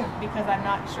you, because I'm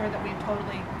not sure that we've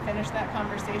totally finished that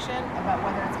conversation about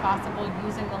whether it's possible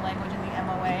using the language in the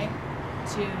MOA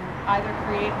to either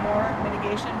create more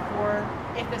mitigation for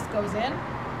if this goes in,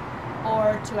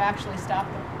 or to actually stop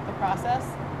the process.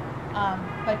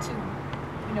 But to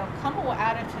come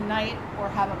at it tonight, or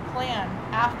have a plan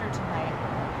after tonight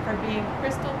for being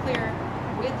crystal clear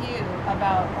with you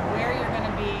about where you're going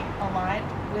to be aligned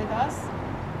with us,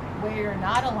 where you're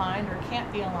not aligned or can't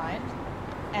be aligned,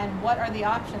 and what are the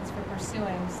options for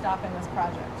pursuing stopping this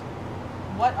project.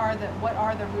 What are the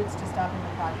routes to stopping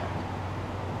the project?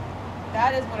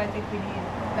 That is what I think we need.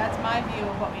 That's my view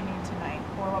of what we need tonight,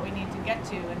 or what we need to get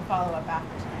to and follow up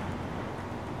after tonight.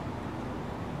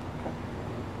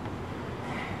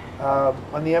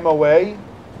 On the MOA,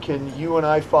 can you and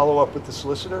I follow up with the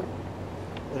solicitor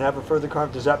and have a further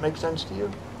conversation? Does that make sense to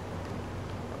you?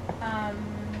 I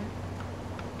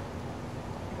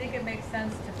think it makes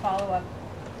sense to follow up.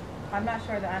 I'm not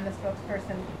sure that I'm the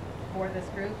spokesperson for this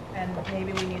group, and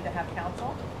maybe we need to have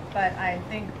counsel, but I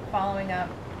think following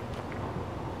up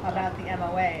about the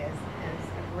MOA is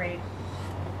a great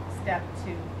step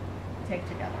to take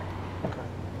together.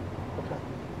 Okay.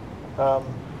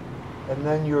 And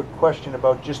then your question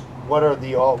about just what are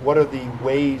the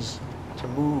ways to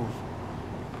move.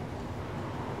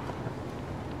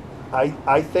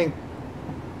 I think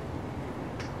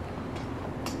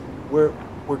we're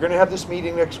going to have this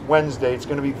meeting next Wednesday. It's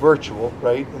going to be virtual,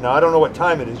 right? Now I don't know what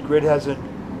time it is. Grid hasn't.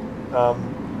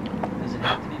 Does it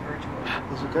have to be virtual?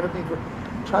 Is it going to be?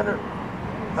 I'm trying to.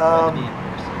 It's going to be in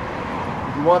person.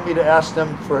 You want me to ask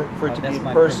them for it to be in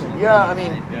person? Yeah, I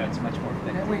mean, Yeah, it's much more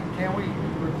effective. Can we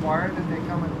require that they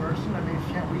come in person? I mean,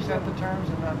 can't we set the terms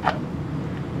and not them?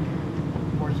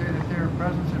 Or say that their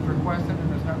presence is requested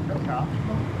and it's not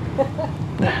optional?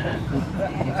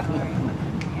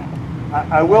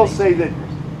 I will say that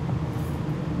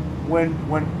when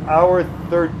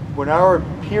our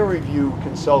peer review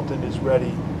consultant is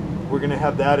ready, we're going to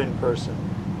have that in person.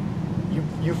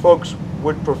 You folks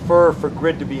would prefer for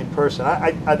grid to be in person.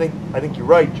 I think you're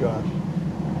right, Josh.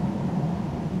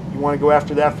 You want to go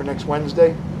after that for next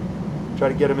Wednesday? Try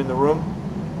to get them in the room.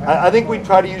 I think we'd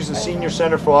try to use the senior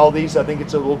center for all these. I think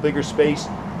it's a little bigger space.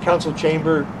 Council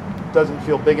chamber doesn't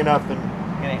feel big enough, and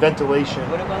ventilation.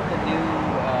 What about the new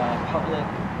public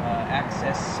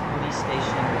access police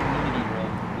station or community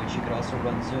room, which you could also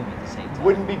run Zoom at the same time?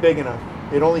 Wouldn't be big enough.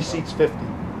 It only seats 50.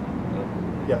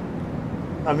 Yeah.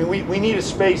 I mean, we need a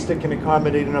space that can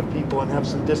accommodate enough people and have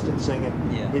some distancing.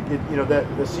 And you know, that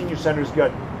the senior center's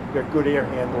got good air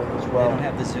handling as well. They don't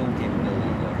have the Zoom capability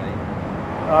though, right?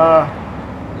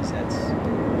 Because that's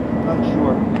not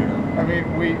sure. I mean,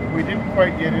 we didn't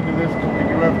quite get into this because we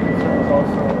do have concerns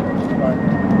also.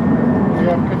 We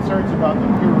have concerns about the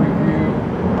peer review.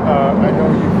 I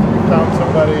know you found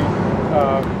somebody.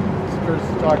 Chris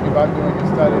is talking about doing a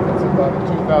study that's about a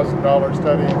 $2,000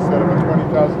 study instead of a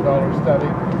 $20,000 study.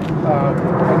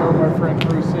 I know my friend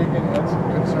Bruce Egan had some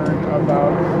concern about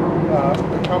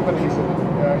the company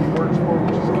that he works for,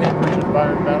 which is Cambridge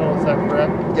Environmental. Is that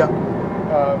correct? Yeah.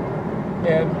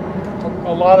 And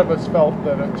a lot of us felt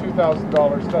that a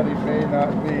 $2,000 study may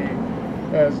not be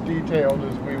as detailed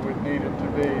as we would need it to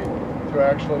be to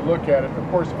actually look at it. Of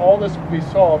course, all this would be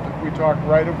solved if we talk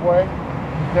right of way.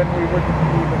 Then we wouldn't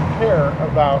even care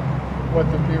about what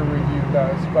the peer review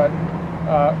does. But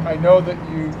I know that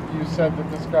you said that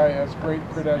this guy has great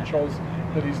credentials,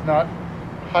 that he's not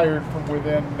hired from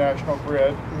within National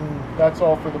Grid. That's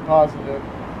all for the positive.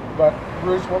 But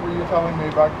Bruce, what were you telling me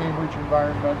about Cambridge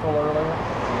Environmental earlier?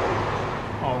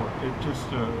 Oh, it just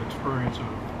experience of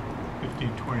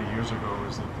 15, 20 years ago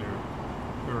is that they're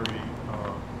very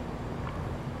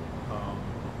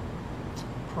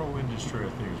pro-industry, I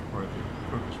think is probably the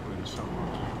quickest way to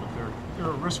summarize it. But they're a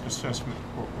risk assessment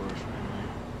corporation, and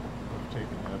they've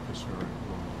taken that adversary.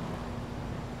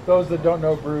 Those that don't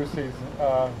know Bruce, he's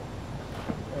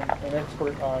an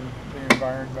expert on the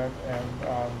environment and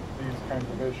these kinds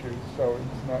of issues. So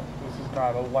this is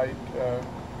not a light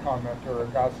comment or a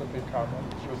gossipy comment.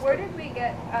 It's just where did we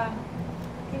get?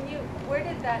 Where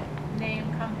did that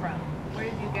name come from? Where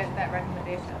did you get that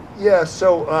recommendation? Yeah.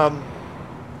 So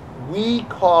we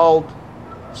called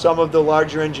some of the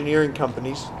larger engineering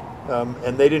companies,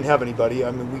 and they didn't have anybody.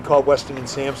 I mean, we called Weston and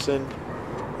Sampson.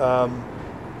 I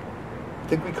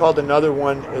think we called another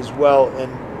one as well,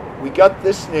 and we got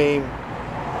this name.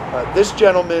 This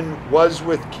gentleman was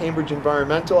with Cambridge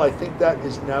Environmental. I think that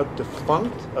is now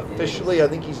defunct officially. I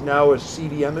think he's now a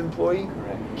CDM employee,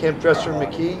 Camp Dresser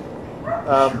McKee.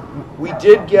 We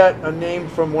did get a name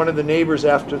from one of the neighbors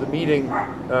after the meeting,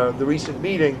 the recent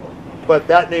meeting, but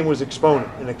that name was Exponent,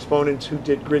 an Exponent who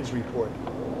did Grid's report.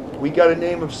 We got a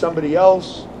name of somebody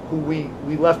else who we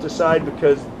left aside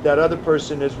because that other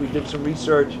person, as we did some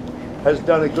research, has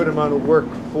done a good amount of work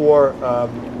for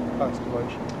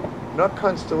Constellation. Not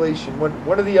Constellation,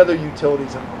 one of the other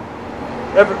utilities,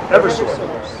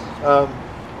 Eversource.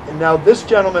 And now this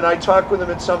gentleman, I talked with him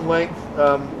at some length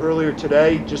earlier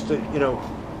today, just to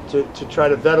try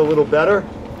to vet a little better.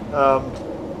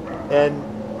 And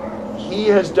he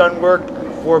has done work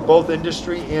for both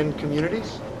industry and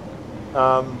communities.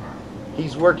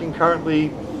 He's working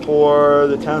currently for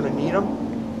the town of Needham.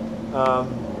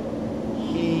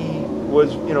 He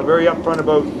was, very upfront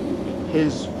about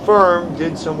his firm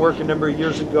did some work a number of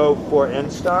years ago for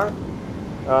NSTAR.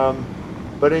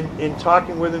 But in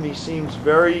talking with him, he seems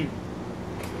very,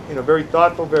 very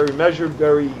thoughtful, very measured,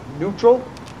 very neutral,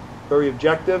 very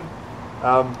objective.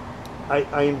 I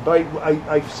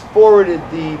forwarded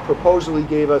the proposal he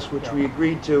gave us, which we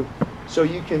agreed to, so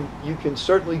you can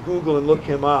certainly Google and look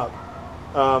him up.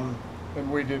 And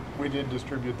we did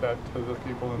distribute that to the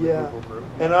people in the Google group.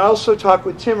 And I also talked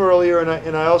with Tim earlier,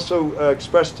 and I also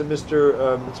expressed to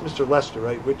Mr. Lester,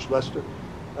 right, Rich Lester,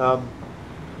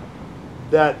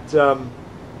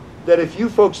 that if you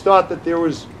folks thought that there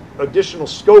was additional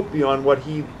scope beyond what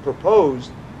he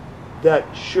proposed that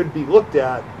should be looked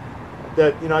at,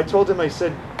 that I told him, I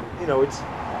said,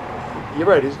 you're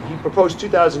right. He proposed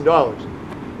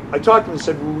 $2,000. I talked to him and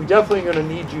said, well, we're definitely going to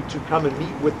need you to come and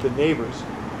meet with the neighbors,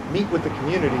 meet with the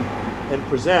community, and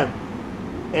present.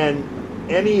 And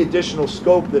any additional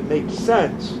scope that makes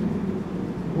sense,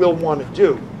 we'll want to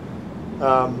do.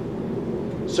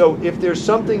 So if there's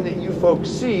something that you folks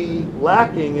see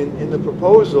lacking in the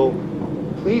proposal,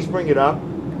 please bring it up.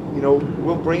 You know,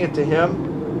 we'll bring it to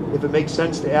him. If it makes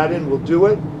sense to add in, we'll do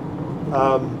it.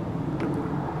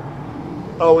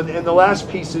 And the last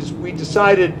piece is we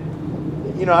decided,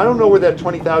 you know, I don't know where that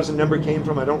 20,000 number came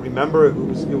from. I don't remember.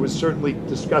 It was certainly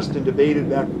discussed and debated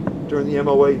back during the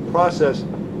MOA process.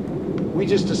 We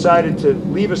just decided to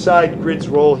leave aside Grid's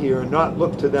role here and not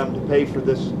look to them to pay for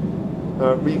this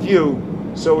review,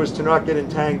 so as to not get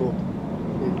entangled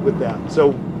with that.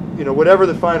 So, you know, whatever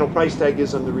the final price tag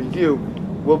is on the review,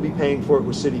 we'll be paying for it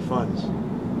with city funds.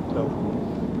 So.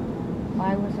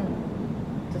 Why wasn't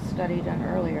the study done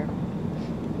earlier?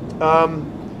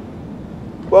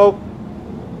 Well,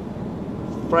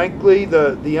 frankly,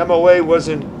 the MOA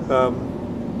wasn't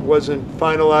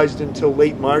finalized until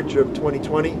late March of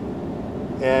 2020,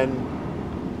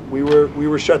 and we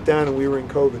were shut down and we were in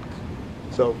COVID.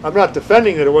 So I'm not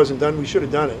defending that it wasn't done. We should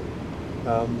have done it,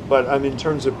 but in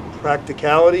terms of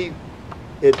practicality,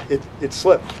 it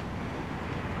slipped.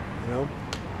 You know,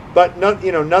 but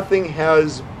nothing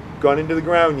has gone into the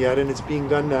ground yet, and it's being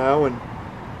done now, and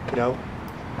you know,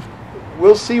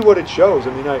 we'll see what it shows.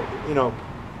 I mean,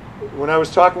 when I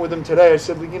was talking with him today, I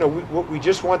said, you know, we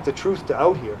just want the truth to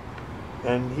out here,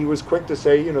 and he was quick to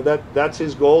say, you know, that's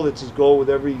his goal. It's his goal with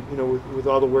every, you know, with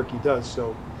all the work he does.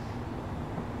 So,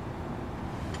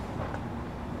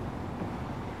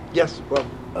 yes, well,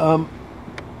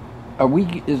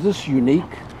 is this unique,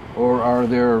 or are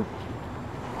there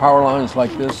power lines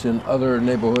like this in other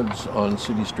neighborhoods on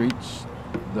city streets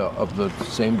of the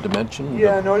same dimension?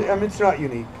 Yeah, no, I mean, it's not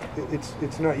unique.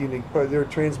 It's not unique, but there are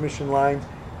transmission lines.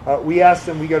 We asked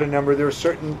them, we got a number. There are a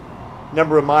certain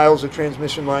number of miles of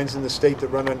transmission lines in the state that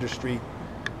run under streets.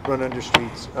 The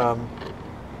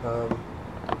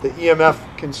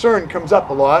EMF concern comes up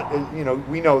a lot. You know,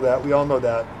 we know that. We all know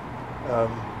that.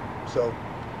 So,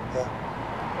 yeah.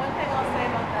 One thing I'll say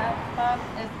about that, Bob,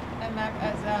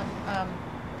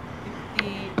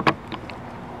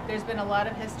 there's been a lot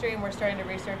of history, and we're starting to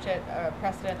research it, a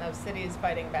precedent of cities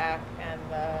fighting back and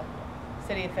the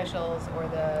city officials or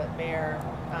the mayor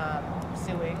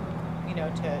suing, you know,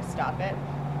 to stop it.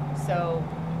 So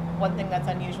one thing that's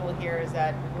unusual here is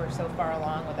that we're so far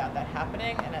along without that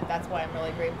happening, and that's why I'm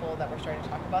really grateful that we're starting to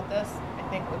talk about this. I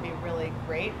think it would be really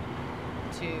great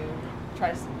to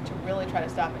really try to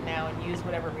stop it now and use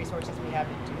whatever resources we have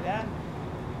to do that.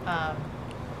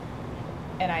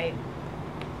 And I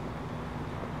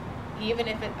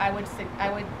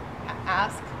would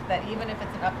ask that even if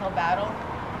it's an uphill battle,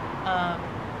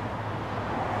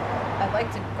 I'd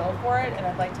like to go for it, and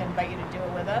I'd like to invite you to do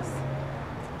it with us.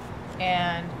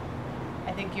 And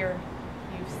I think you've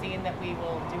seen that we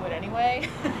will do it anyway,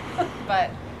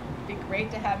 but it'd be great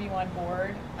to have you on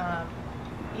board,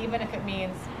 even if it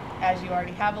means, as you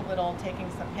already have a little, taking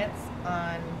some hits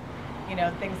on, you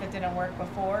know, things that didn't work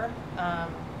before,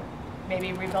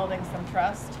 maybe rebuilding some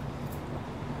trust.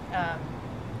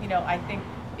 You know, I think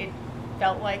it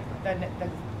felt like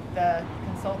the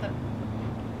consultant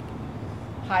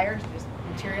hire just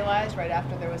materialized right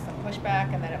after there was some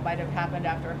pushback, and then it might have happened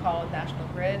after a call with National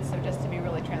Grid. So just to be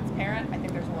really transparent, I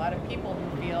think there's a lot of people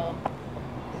who feel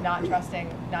not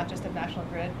trusting, not just of National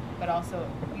Grid, but also,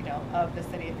 you know, of the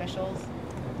city officials.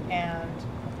 And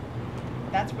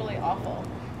that's really awful.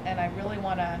 And I really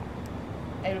want to,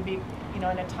 it would be, you know,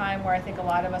 in a time where I think a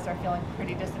lot of us are feeling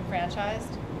pretty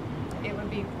disenfranchised, it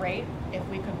would be great if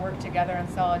we could work together in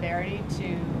solidarity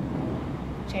to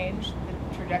change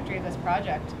the trajectory of this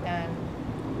project and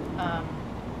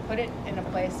put it in a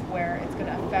place where it's going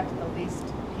to affect the least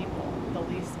people,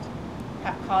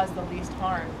 cause the least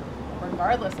harm,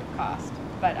 regardless of cost.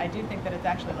 But I do think that it's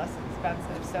actually less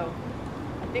expensive. So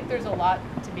I think there's a lot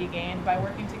to be gained by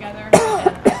working together, and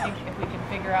I think if we can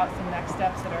figure out some next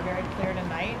steps that are very clear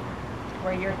tonight,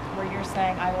 where you're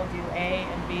saying I will do A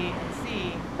and B and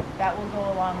C, that will go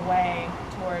a long way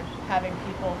toward having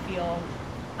people feel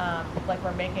like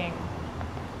we're making,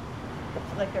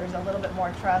 like there's a little bit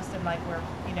more trust, and like we're,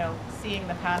 you know, seeing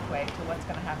the pathway to what's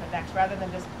going to happen next, rather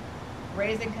than just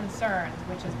raising concerns,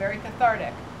 which is very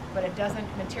cathartic, but it doesn't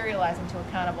materialize into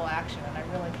accountable action. And I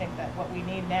really think that what we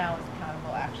need now is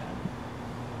accountable action.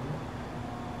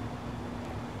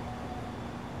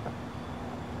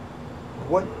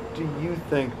 What do you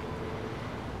think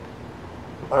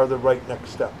are the right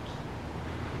next steps?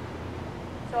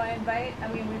 So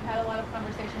we've had a lot of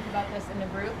conversations about this in the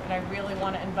group, and I really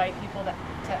want to invite people to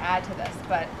add to this.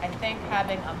 But I think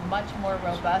having a much more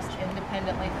robust,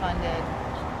 independently funded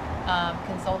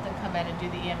consultant come in and do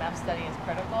the EMF study is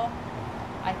critical.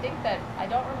 I think that, I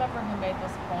don't remember who made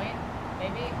this point,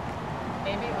 maybe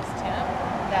it was Tim,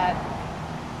 that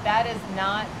that is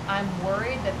not, I'm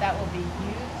worried that that will be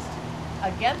used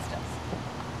against us.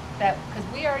 That, because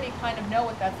we already kind of know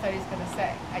what that study is going to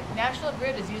say. National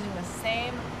Grid is using the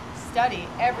same study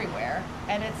everywhere,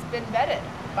 and it's been vetted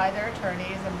by their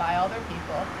attorneys and by all their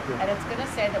people, and it's going to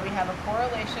say that we have a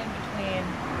correlation between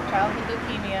childhood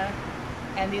leukemia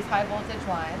and these high voltage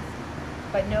lines,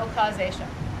 but no causation.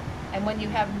 And when you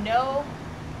have no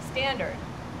standard,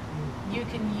 you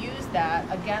can use that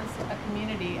against a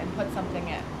community and put something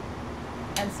in.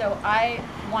 And so I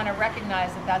want to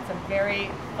recognize that that's a very,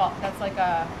 that's like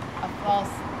a false,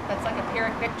 that's like a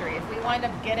Pyrrhic victory. If we wind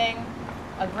up getting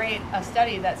a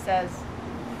study that says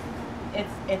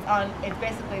it's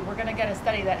basically, we're going to get a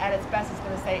study that at its best is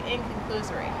going to say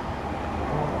inconclusory.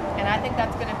 And I think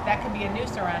that could be a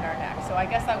noose around our neck. So I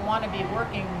guess I want to be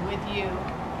working with you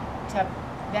to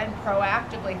then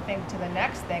proactively think to the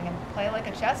next thing and play like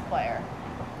a chess player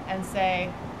and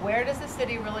say, where does the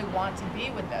city really want to be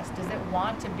with this? Does it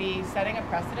want to be setting a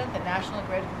precedent that National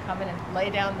Grid can come in and lay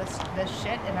down this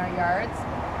shit in our yards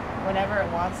whenever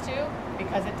it wants to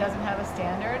because it doesn't have a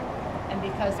standard and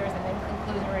because there's an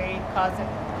inconclusory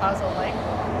causal link?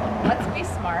 Let's be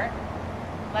smart.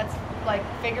 Let's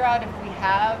figure out if we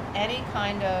have any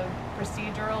kind of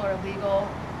procedural or legal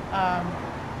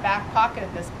back pocket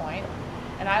at this point.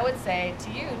 And I would say to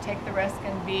you, take the risk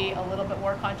and be a little bit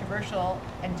more controversial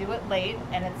and do it late.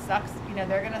 And it sucks, you know,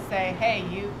 they're going to say, hey,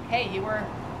 you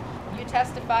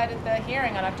testified at the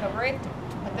hearing on October 8th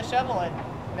to put the shovel in,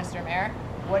 Mr. Mayor.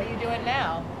 What are you doing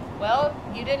now? Well,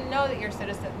 you didn't know that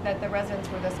that the residents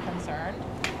were this concerned,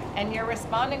 and you're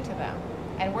responding to them.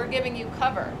 And we're giving you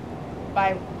cover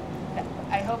by,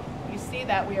 I hope you see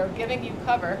that we are giving you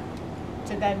cover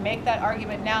to then make that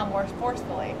argument now more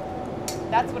forcefully.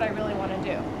 That's what I really want to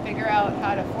do. Figure out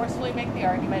how to forcefully make the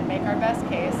argument, make our best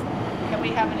case. Can we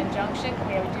have an injunction? Can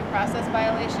we have a due process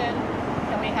violation?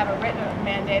 Can we have a written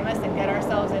mandamus and get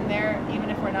ourselves in there, even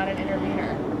if we're not an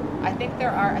intervener? I think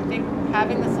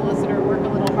having the solicitor work a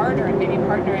little harder and maybe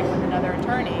partnering with another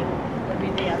attorney would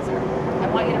be the answer. I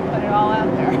want you to put it all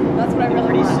out there. That's what I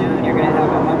really want. Pretty soon, you're going to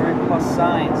have 100+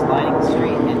 signs lining the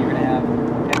street, and you're going to have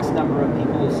X number of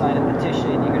people who sign a petition.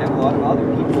 You're going to have a lot of other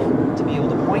people to be able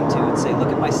to point to and say, look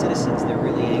at my citizens. They're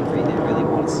really angry. They really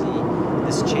want to see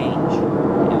this change.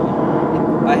 You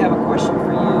know, I have a question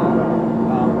for you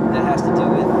that has to do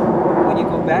with when you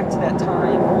go back to that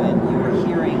time when you were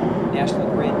hearing National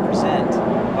Grid present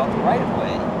about the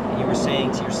right-of-way, and you were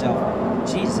saying to yourself,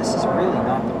 geez, this is really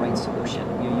not the right solution.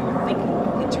 You were thinking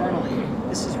internally,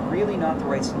 this is really not the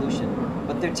right solution,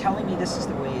 but they're telling me this is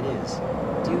the way it is.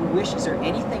 Do you wish, is there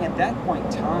anything at that point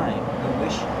in time you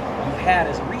wish you had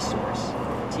as a resource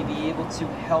to be able to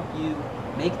help you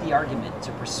make the argument,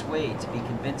 to persuade, to be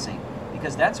convincing?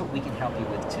 Because that's what we can help you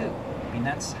with too. I mean,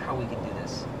 that's how we can do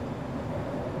this.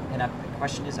 And the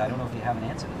question is, I don't know if you have an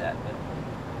answer to that, but...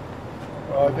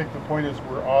 Well, I think the point is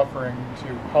we're offering to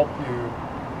help you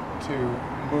to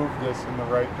move this in the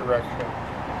right direction.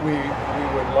 We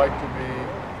would like to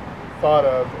be thought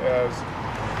of as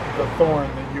the thorn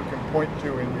that you can point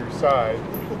to in your side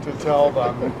to tell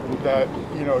them that,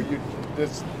 you know,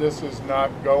 this is not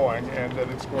going and that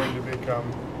it's going to become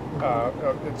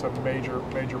it's a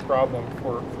major problem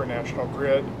for National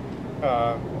Grid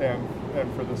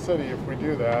and for the city if we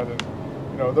do that. And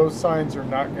you know, those signs are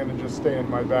not going to just stay in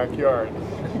my backyard,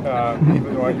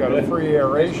 even though I got a free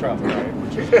aeration tonight,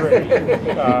 which is great.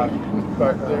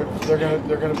 But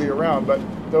they're going to be around. But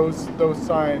those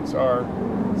signs are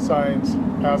signs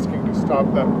asking to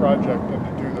stop that project and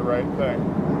to do the right thing.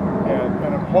 And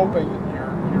I'm hoping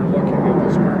you're looking at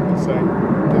this group and saying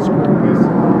this group is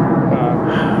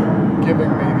giving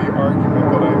me the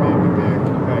argument that I need to be able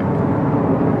to make.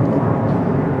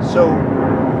 So,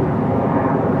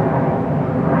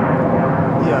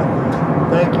 yeah,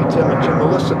 thank you, Tim and Jim.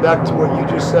 Melissa, back to what you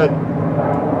just said.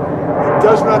 It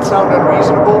does not sound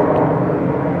unreasonable,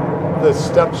 the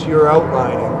steps you're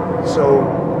outlining. So,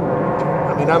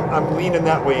 I mean, I'm leaning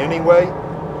that way anyway.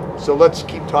 So let's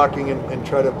keep talking and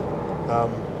try to.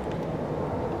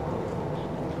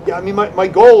 Yeah, I mean, my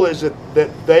goal is that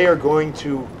they are going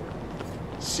to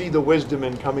see the wisdom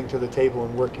in coming to the table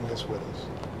and working this with us.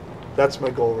 That's my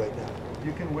goal right now.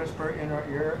 You can whisper in our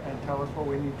ear and tell us what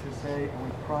we need to say, and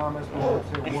we promise we won't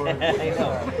say words. I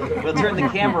know. We'll turn the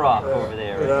camera off over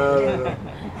there.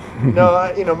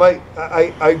 No, you know,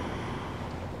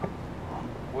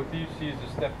 What do you see as a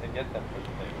step to get them to the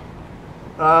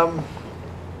table?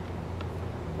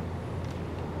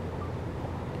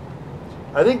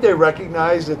 I think they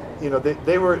recognize that, you know,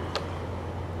 they were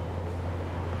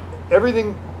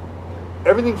everything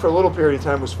for a little period of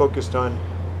time was focused on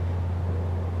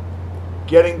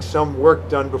getting some work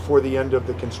done before the end of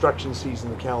the construction season,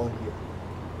 the calendar year.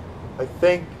 I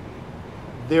think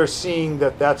they're seeing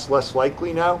that that's less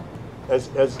likely now, as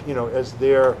you know, as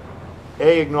they're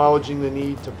acknowledging the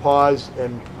need to pause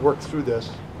and work through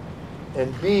this,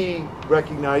 and B,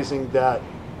 recognizing that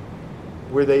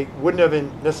where they wouldn't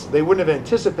have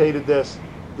anticipated this,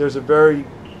 there's a very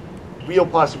real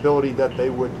possibility that they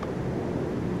would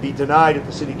be denied at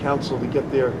the city council to get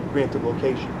their granted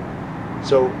location.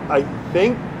 So I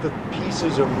think the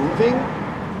pieces are moving,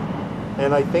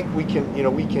 and I think we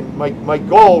can, my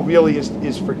goal really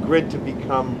is for GRID to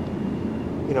become,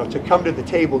 to come to the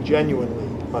table genuinely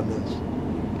on this.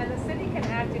 And the city can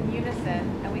act in unison,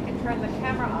 and we can turn the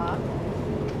camera off.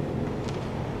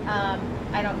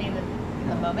 I don't mean in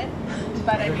the moment,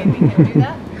 but I mean we can do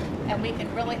that, and we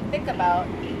can really think about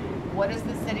what is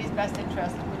the city's best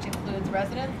interest, which includes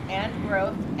residents and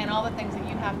growth and all the things that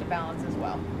you have to balance as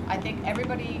well. I think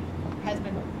everybody has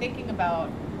been thinking about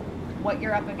what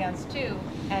you're up against too,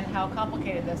 and how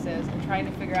complicated this is, and trying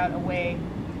to figure out a way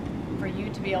for you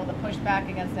to be able to push back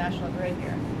against National Grid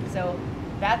here. So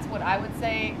that's what I would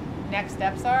say next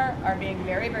steps are being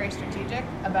very, very strategic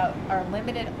about our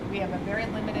limited, we have a very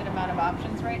limited amount of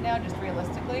options right now, just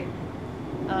realistically.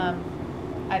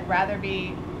 I'd rather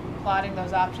be plotting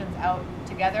those options out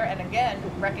together, and again,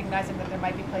 recognizing that there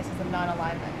might be places of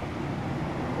non-alignment.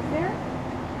 Is there?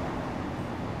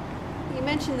 You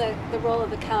mentioned the role of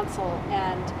the council,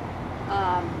 and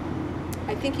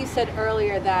I think you said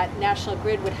earlier that National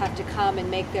Grid would have to come and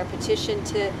make their petition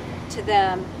to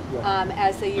them,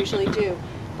 as they usually do.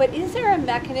 But is there a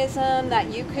mechanism that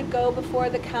you could go before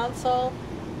the council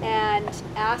and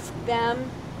ask them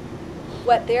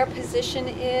what their position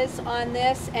is on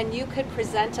this, and you could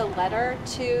present a letter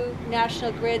to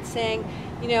National Grid saying,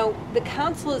 the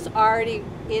council has already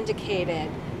indicated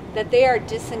that they are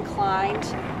disinclined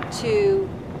to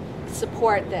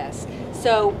support this.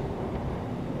 So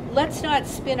let's not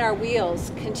spin our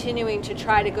wheels continuing to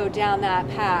try to go down that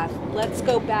path. Let's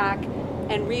go back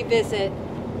and revisit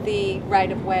the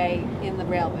right-of-way in the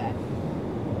rail bed.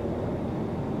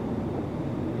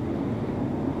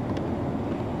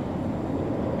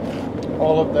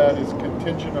 All of that is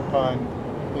contingent upon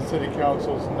the city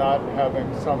council's not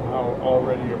having somehow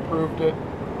already approved it,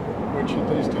 which at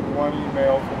least in one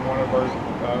email from one of our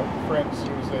friends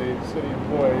who's a city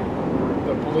employee,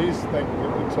 the police think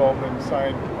that it's all been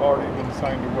already been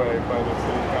signed away by the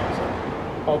city council.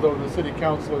 Although the city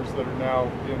councilors that are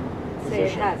now in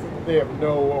position, they have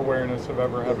no awareness of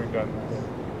ever having done that.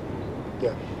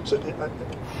 Yeah. So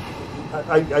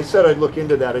I said I'd look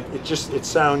into that. It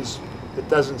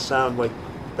doesn't sound like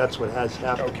that's what has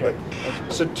happened. Okay.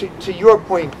 But, so to your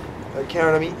point,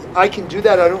 Karen, I mean, I can do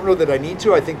that. I don't know that I need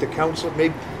to. I think the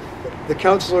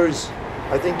councilors,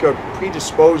 I think, are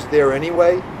predisposed there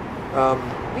anyway.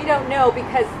 We don't know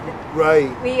because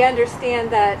we understand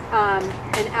that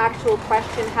an actual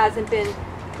question hasn't been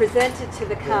presented to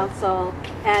the council,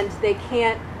 and they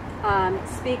can't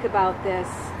speak about this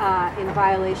in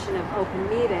violation of open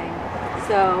meeting.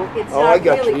 So it's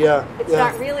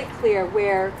not really clear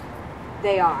where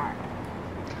they are.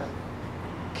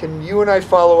 Can you and I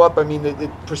follow up? I mean,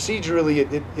 procedurally,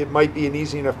 it might be an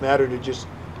easy enough matter to just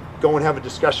go and have a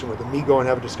discussion with them. Me go and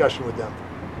have a discussion with them,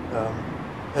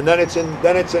 and then it's in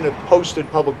a posted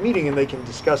public meeting, and they can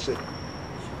discuss it,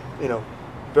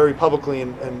 very publicly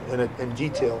and in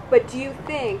detail. But do you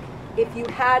think if you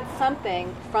had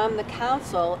something from the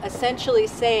council essentially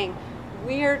saying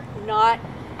we're not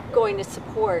going to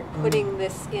support putting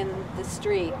this in the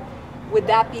street, would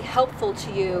that be helpful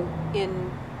to you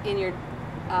in your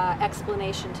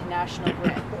explanation to National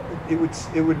Grid?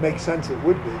 It would make sense. It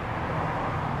would be.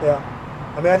 Yeah.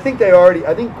 I mean, I think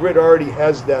Grid already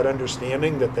has that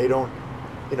understanding that they don't,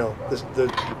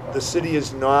 the city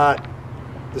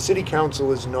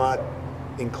council is not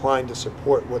inclined to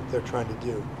support what they're trying to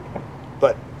do.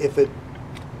 But if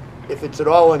it's at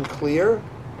all unclear,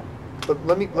 but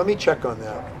let me check on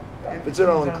that. If it's at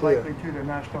all unclear. It's unlikely too that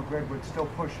National Grid would still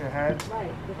push ahead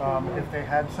if they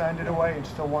had signed it away and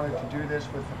still wanted to do this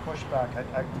with the pushback.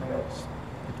 I mean, it's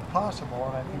possible,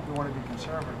 and I think we want to be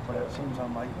conservative, but it seems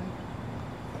unlikely.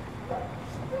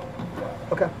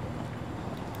 Okay.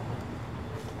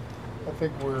 I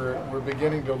think we're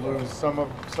beginning to lose some of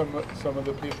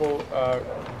the people,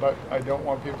 but I don't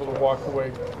want people to walk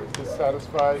away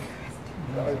dissatisfied.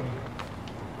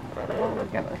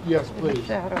 Yes, please.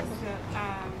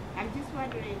 I'm just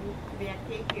wondering,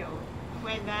 Beatricio,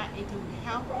 whether it would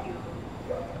help you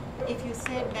if you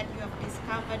said that you have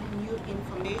discovered new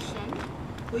information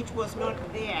which was not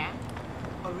there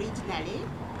originally,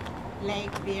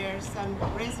 like there are some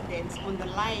residents on the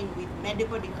line with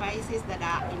medical devices that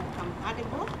are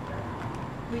incompatible,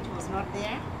 which was not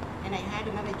there. And I had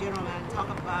another gentleman talk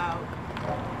about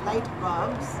light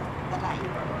bulbs that are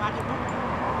incompatible.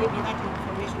 Maybe that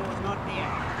information was not there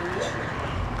initially.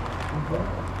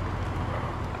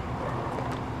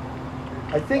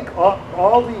 I think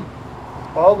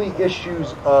all the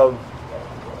issues of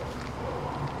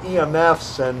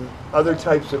EMFs and other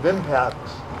types of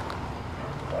impacts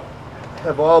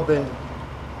have all been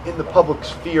in the public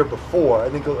sphere before. I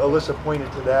think Alyssa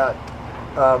pointed to that.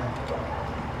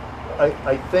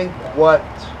 I think what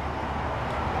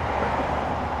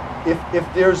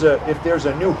if there's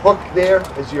a new hook there,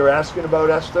 as you're asking about,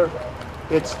 Esther,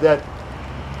 it's that,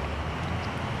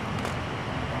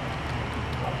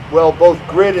 well, both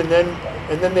grid and then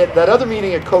that other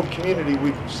meeting at Code Community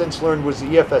we've since learned was the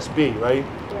EFSB, right?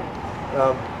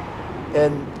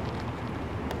 And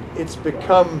it's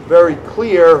become very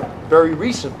clear very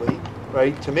recently,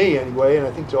 right, to me anyway, and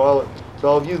I think to all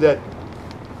of you, that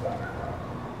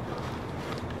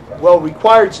well,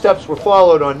 required steps were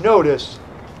followed on notice.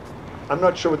 I'm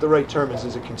not sure what the right term is.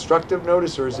 Is it constructive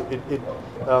notice, or is it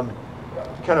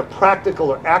kind of practical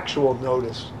or actual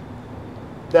notice?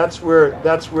 That's where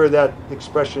that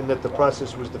expression that the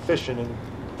process was deficient and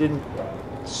didn't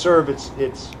serve its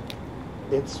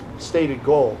stated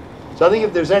goal. So I think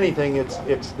if there's anything, it's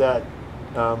that.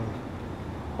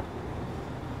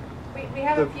 We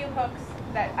have a few hooks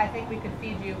that I think we could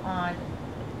feed you on,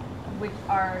 which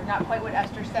are not quite what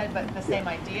Esther said, but the same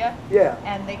idea. Yeah.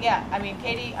 And I mean,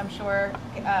 Katie, I'm sure,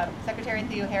 Secretary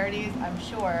Theo Herides, I'm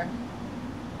sure,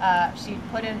 she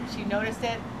noticed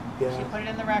it. Yeah. She put it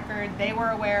in the record. They were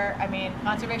aware. I mean,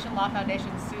 Conservation Law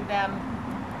Foundation sued them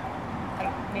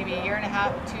like maybe a year and a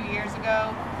half, 2 years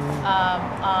ago,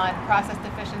 on process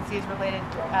deficiencies related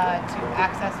to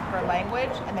access for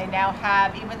language. And they now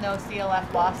have, even though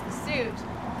CLF lost the suit,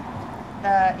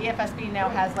 the EFSB now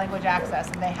has language access,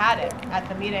 and they had it at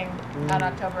the meeting on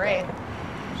October 8th.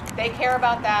 They care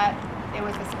about that. It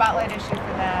was a spotlight issue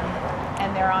for them,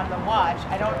 and they're on the watch.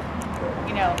 I don't,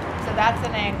 so that's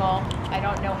an angle. I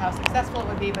don't know how successful it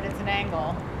would be, but it's an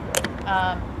angle.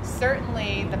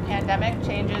 Certainly, the pandemic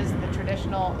changes the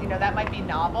traditional, that might be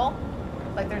novel.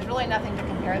 Like, there's really nothing to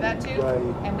compare that to. Right.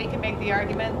 And we can make the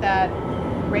argument that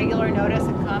regular notice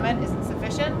and comment isn't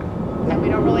sufficient, and we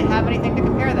don't really have anything to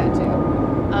compare that to.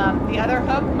 The other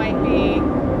hook might be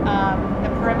the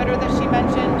perimeter that she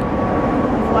mentioned,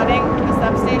 flooding the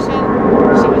substation.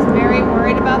 She was very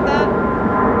worried about that.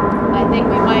 I think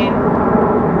there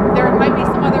might be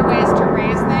some other ways to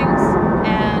raise things,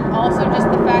 and also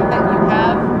just the fact that you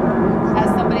have, as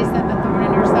somebody said, the thorn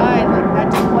in your side, like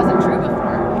that just wasn't true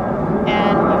before.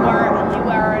 And you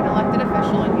are an elected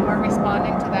official, and you are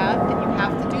responding to that, and you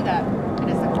have to do that. It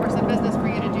is the course of business for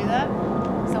you to do that.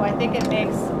 So I think it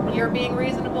makes you're being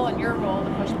reasonable in your role to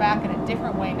push back in a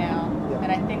different way now,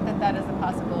 and I think that is a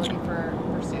possibility for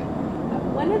pursuit.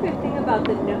 One other thing about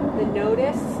the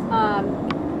notice,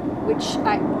 which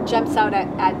jumps out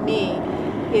at me,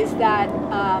 is that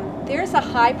there's a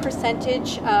high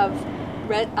percentage of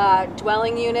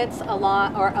dwelling units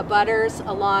along or abutters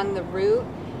along the route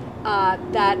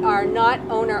that are not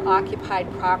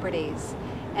owner-occupied properties.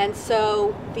 And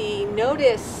so the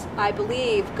notice, I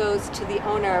believe, goes to the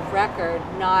owner of record,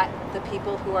 not the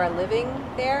people who are living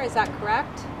there. Is that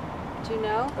correct? Do you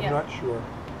know? I'm not sure.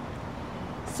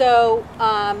 So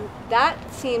that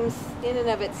seems in and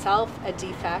of itself a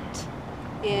defect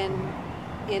in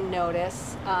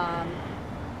notice. I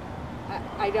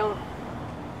don't,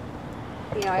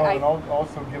 and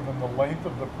also given the length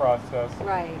of the process,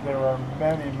 right. There are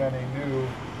many, many new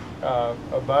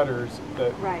abutters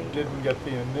that didn't get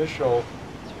the initial.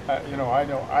 I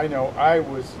know I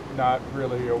was not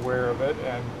really aware of it,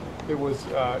 and it was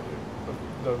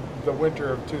the winter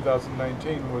of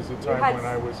 2019 was a time when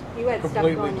I was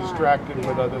completely distracted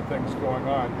with other things going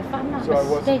on. If I'm not so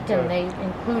mistaken, they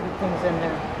included things in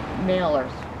their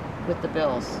mailers with the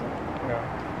bills. Yeah.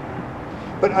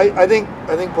 But I think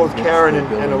both Karen and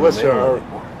Alyssa are,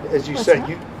 as you said,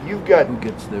 you've got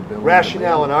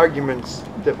rationale and arguments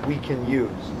that we can use,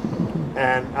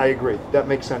 and I agree. That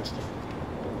makes sense to me.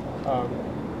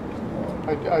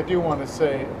 I do want to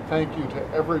say thank you to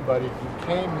everybody who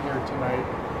came here tonight,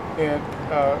 and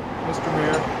Mr.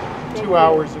 Mayor, 2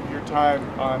 hours of your time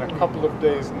on a couple of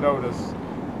days' notice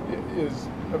is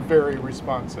very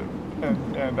responsive,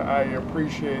 and I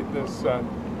appreciate this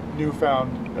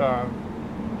newfound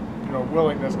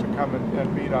willingness to come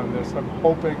and meet on this. I'm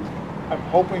hoping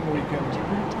we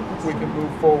can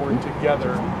move forward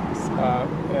together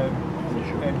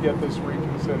and get this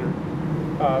reconsidered.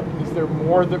 Is there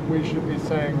more that we should be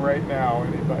saying right now,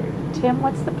 anybody? Tim,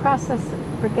 what's the process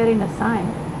for getting a sign?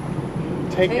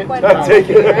 Take it. Take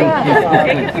it.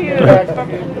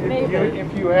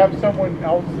 If you have someone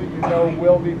else that you know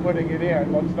will be putting it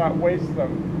in, let's not waste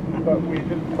them. But we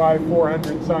didn't buy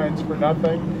 400 signs for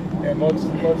nothing, and let's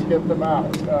get them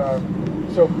out.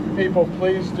 So people,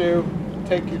 please do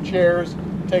take your chairs,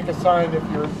 take a sign if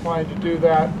you're inclined to do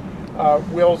that.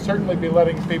 We'll certainly be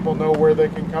letting people know where they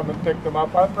can come and pick them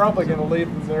up. I'm probably going to leave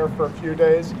them there for a few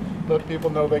days, let people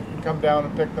know they can come down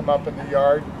and pick them up in the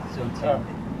yard. So Tim,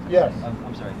 yes.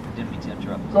 I'm sorry, I didn't mean to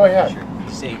interrupt. Go ahead. Sure.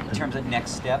 You say, in terms of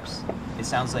next steps, it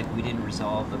sounds like we didn't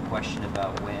resolve the question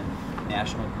about when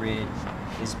National Grid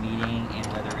is meeting and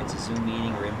whether it's a Zoom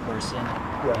meeting or in person.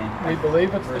 Yeah. We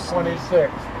believe it's the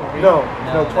 26th. No,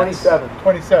 No, 27th.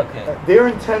 27th. Okay. They're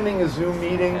intending a Zoom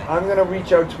meeting. Okay. I'm going to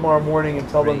reach out tomorrow morning and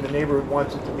tell them Great. the neighborhood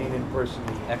wants it to be an in-person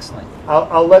meeting. Excellent.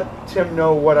 I'll let Tim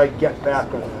know what I get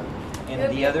back on that. It And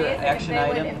would the be other amazing action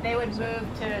item. if they would move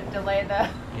to delay the,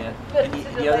 Yeah. to And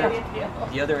delay the appeal.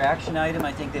 the other action item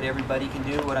I think that everybody can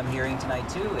do, what I'm hearing tonight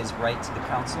too, is write to the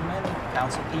councilmen,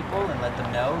 council people, and let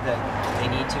them know that they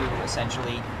need to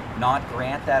essentially not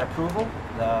grant that approval.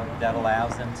 That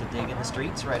allows them to dig in the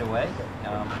streets right away.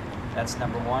 That's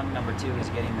number one. Number two is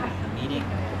getting the meeting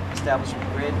established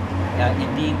with Grid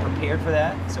and being prepared for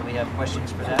that. So we have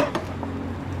questions for that.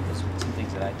 Those are some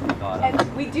things that I thought of.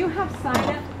 And we do have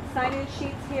sign-in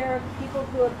sheets here. People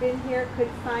who have been here could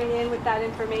sign in with that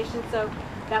information so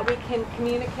that we can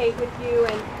communicate with you.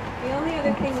 And the only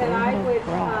other thing that I would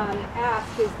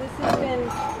ask is this has been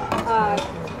a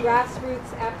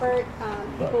grassroots effort,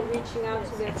 people reaching out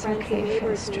to their friends and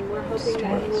neighbors, and we're hoping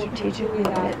that you will continue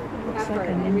that effort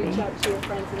and reach out to your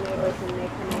friends and neighbors and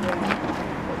make them aware.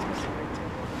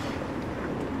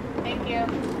 Thank you.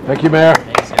 Thank you, Mayor.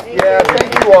 Yeah,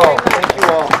 thank you all. Thank you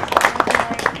all.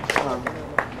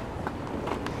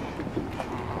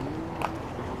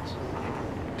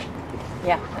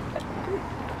 Yeah.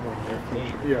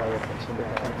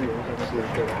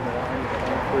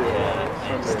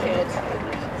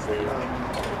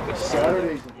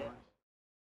 Saturdays.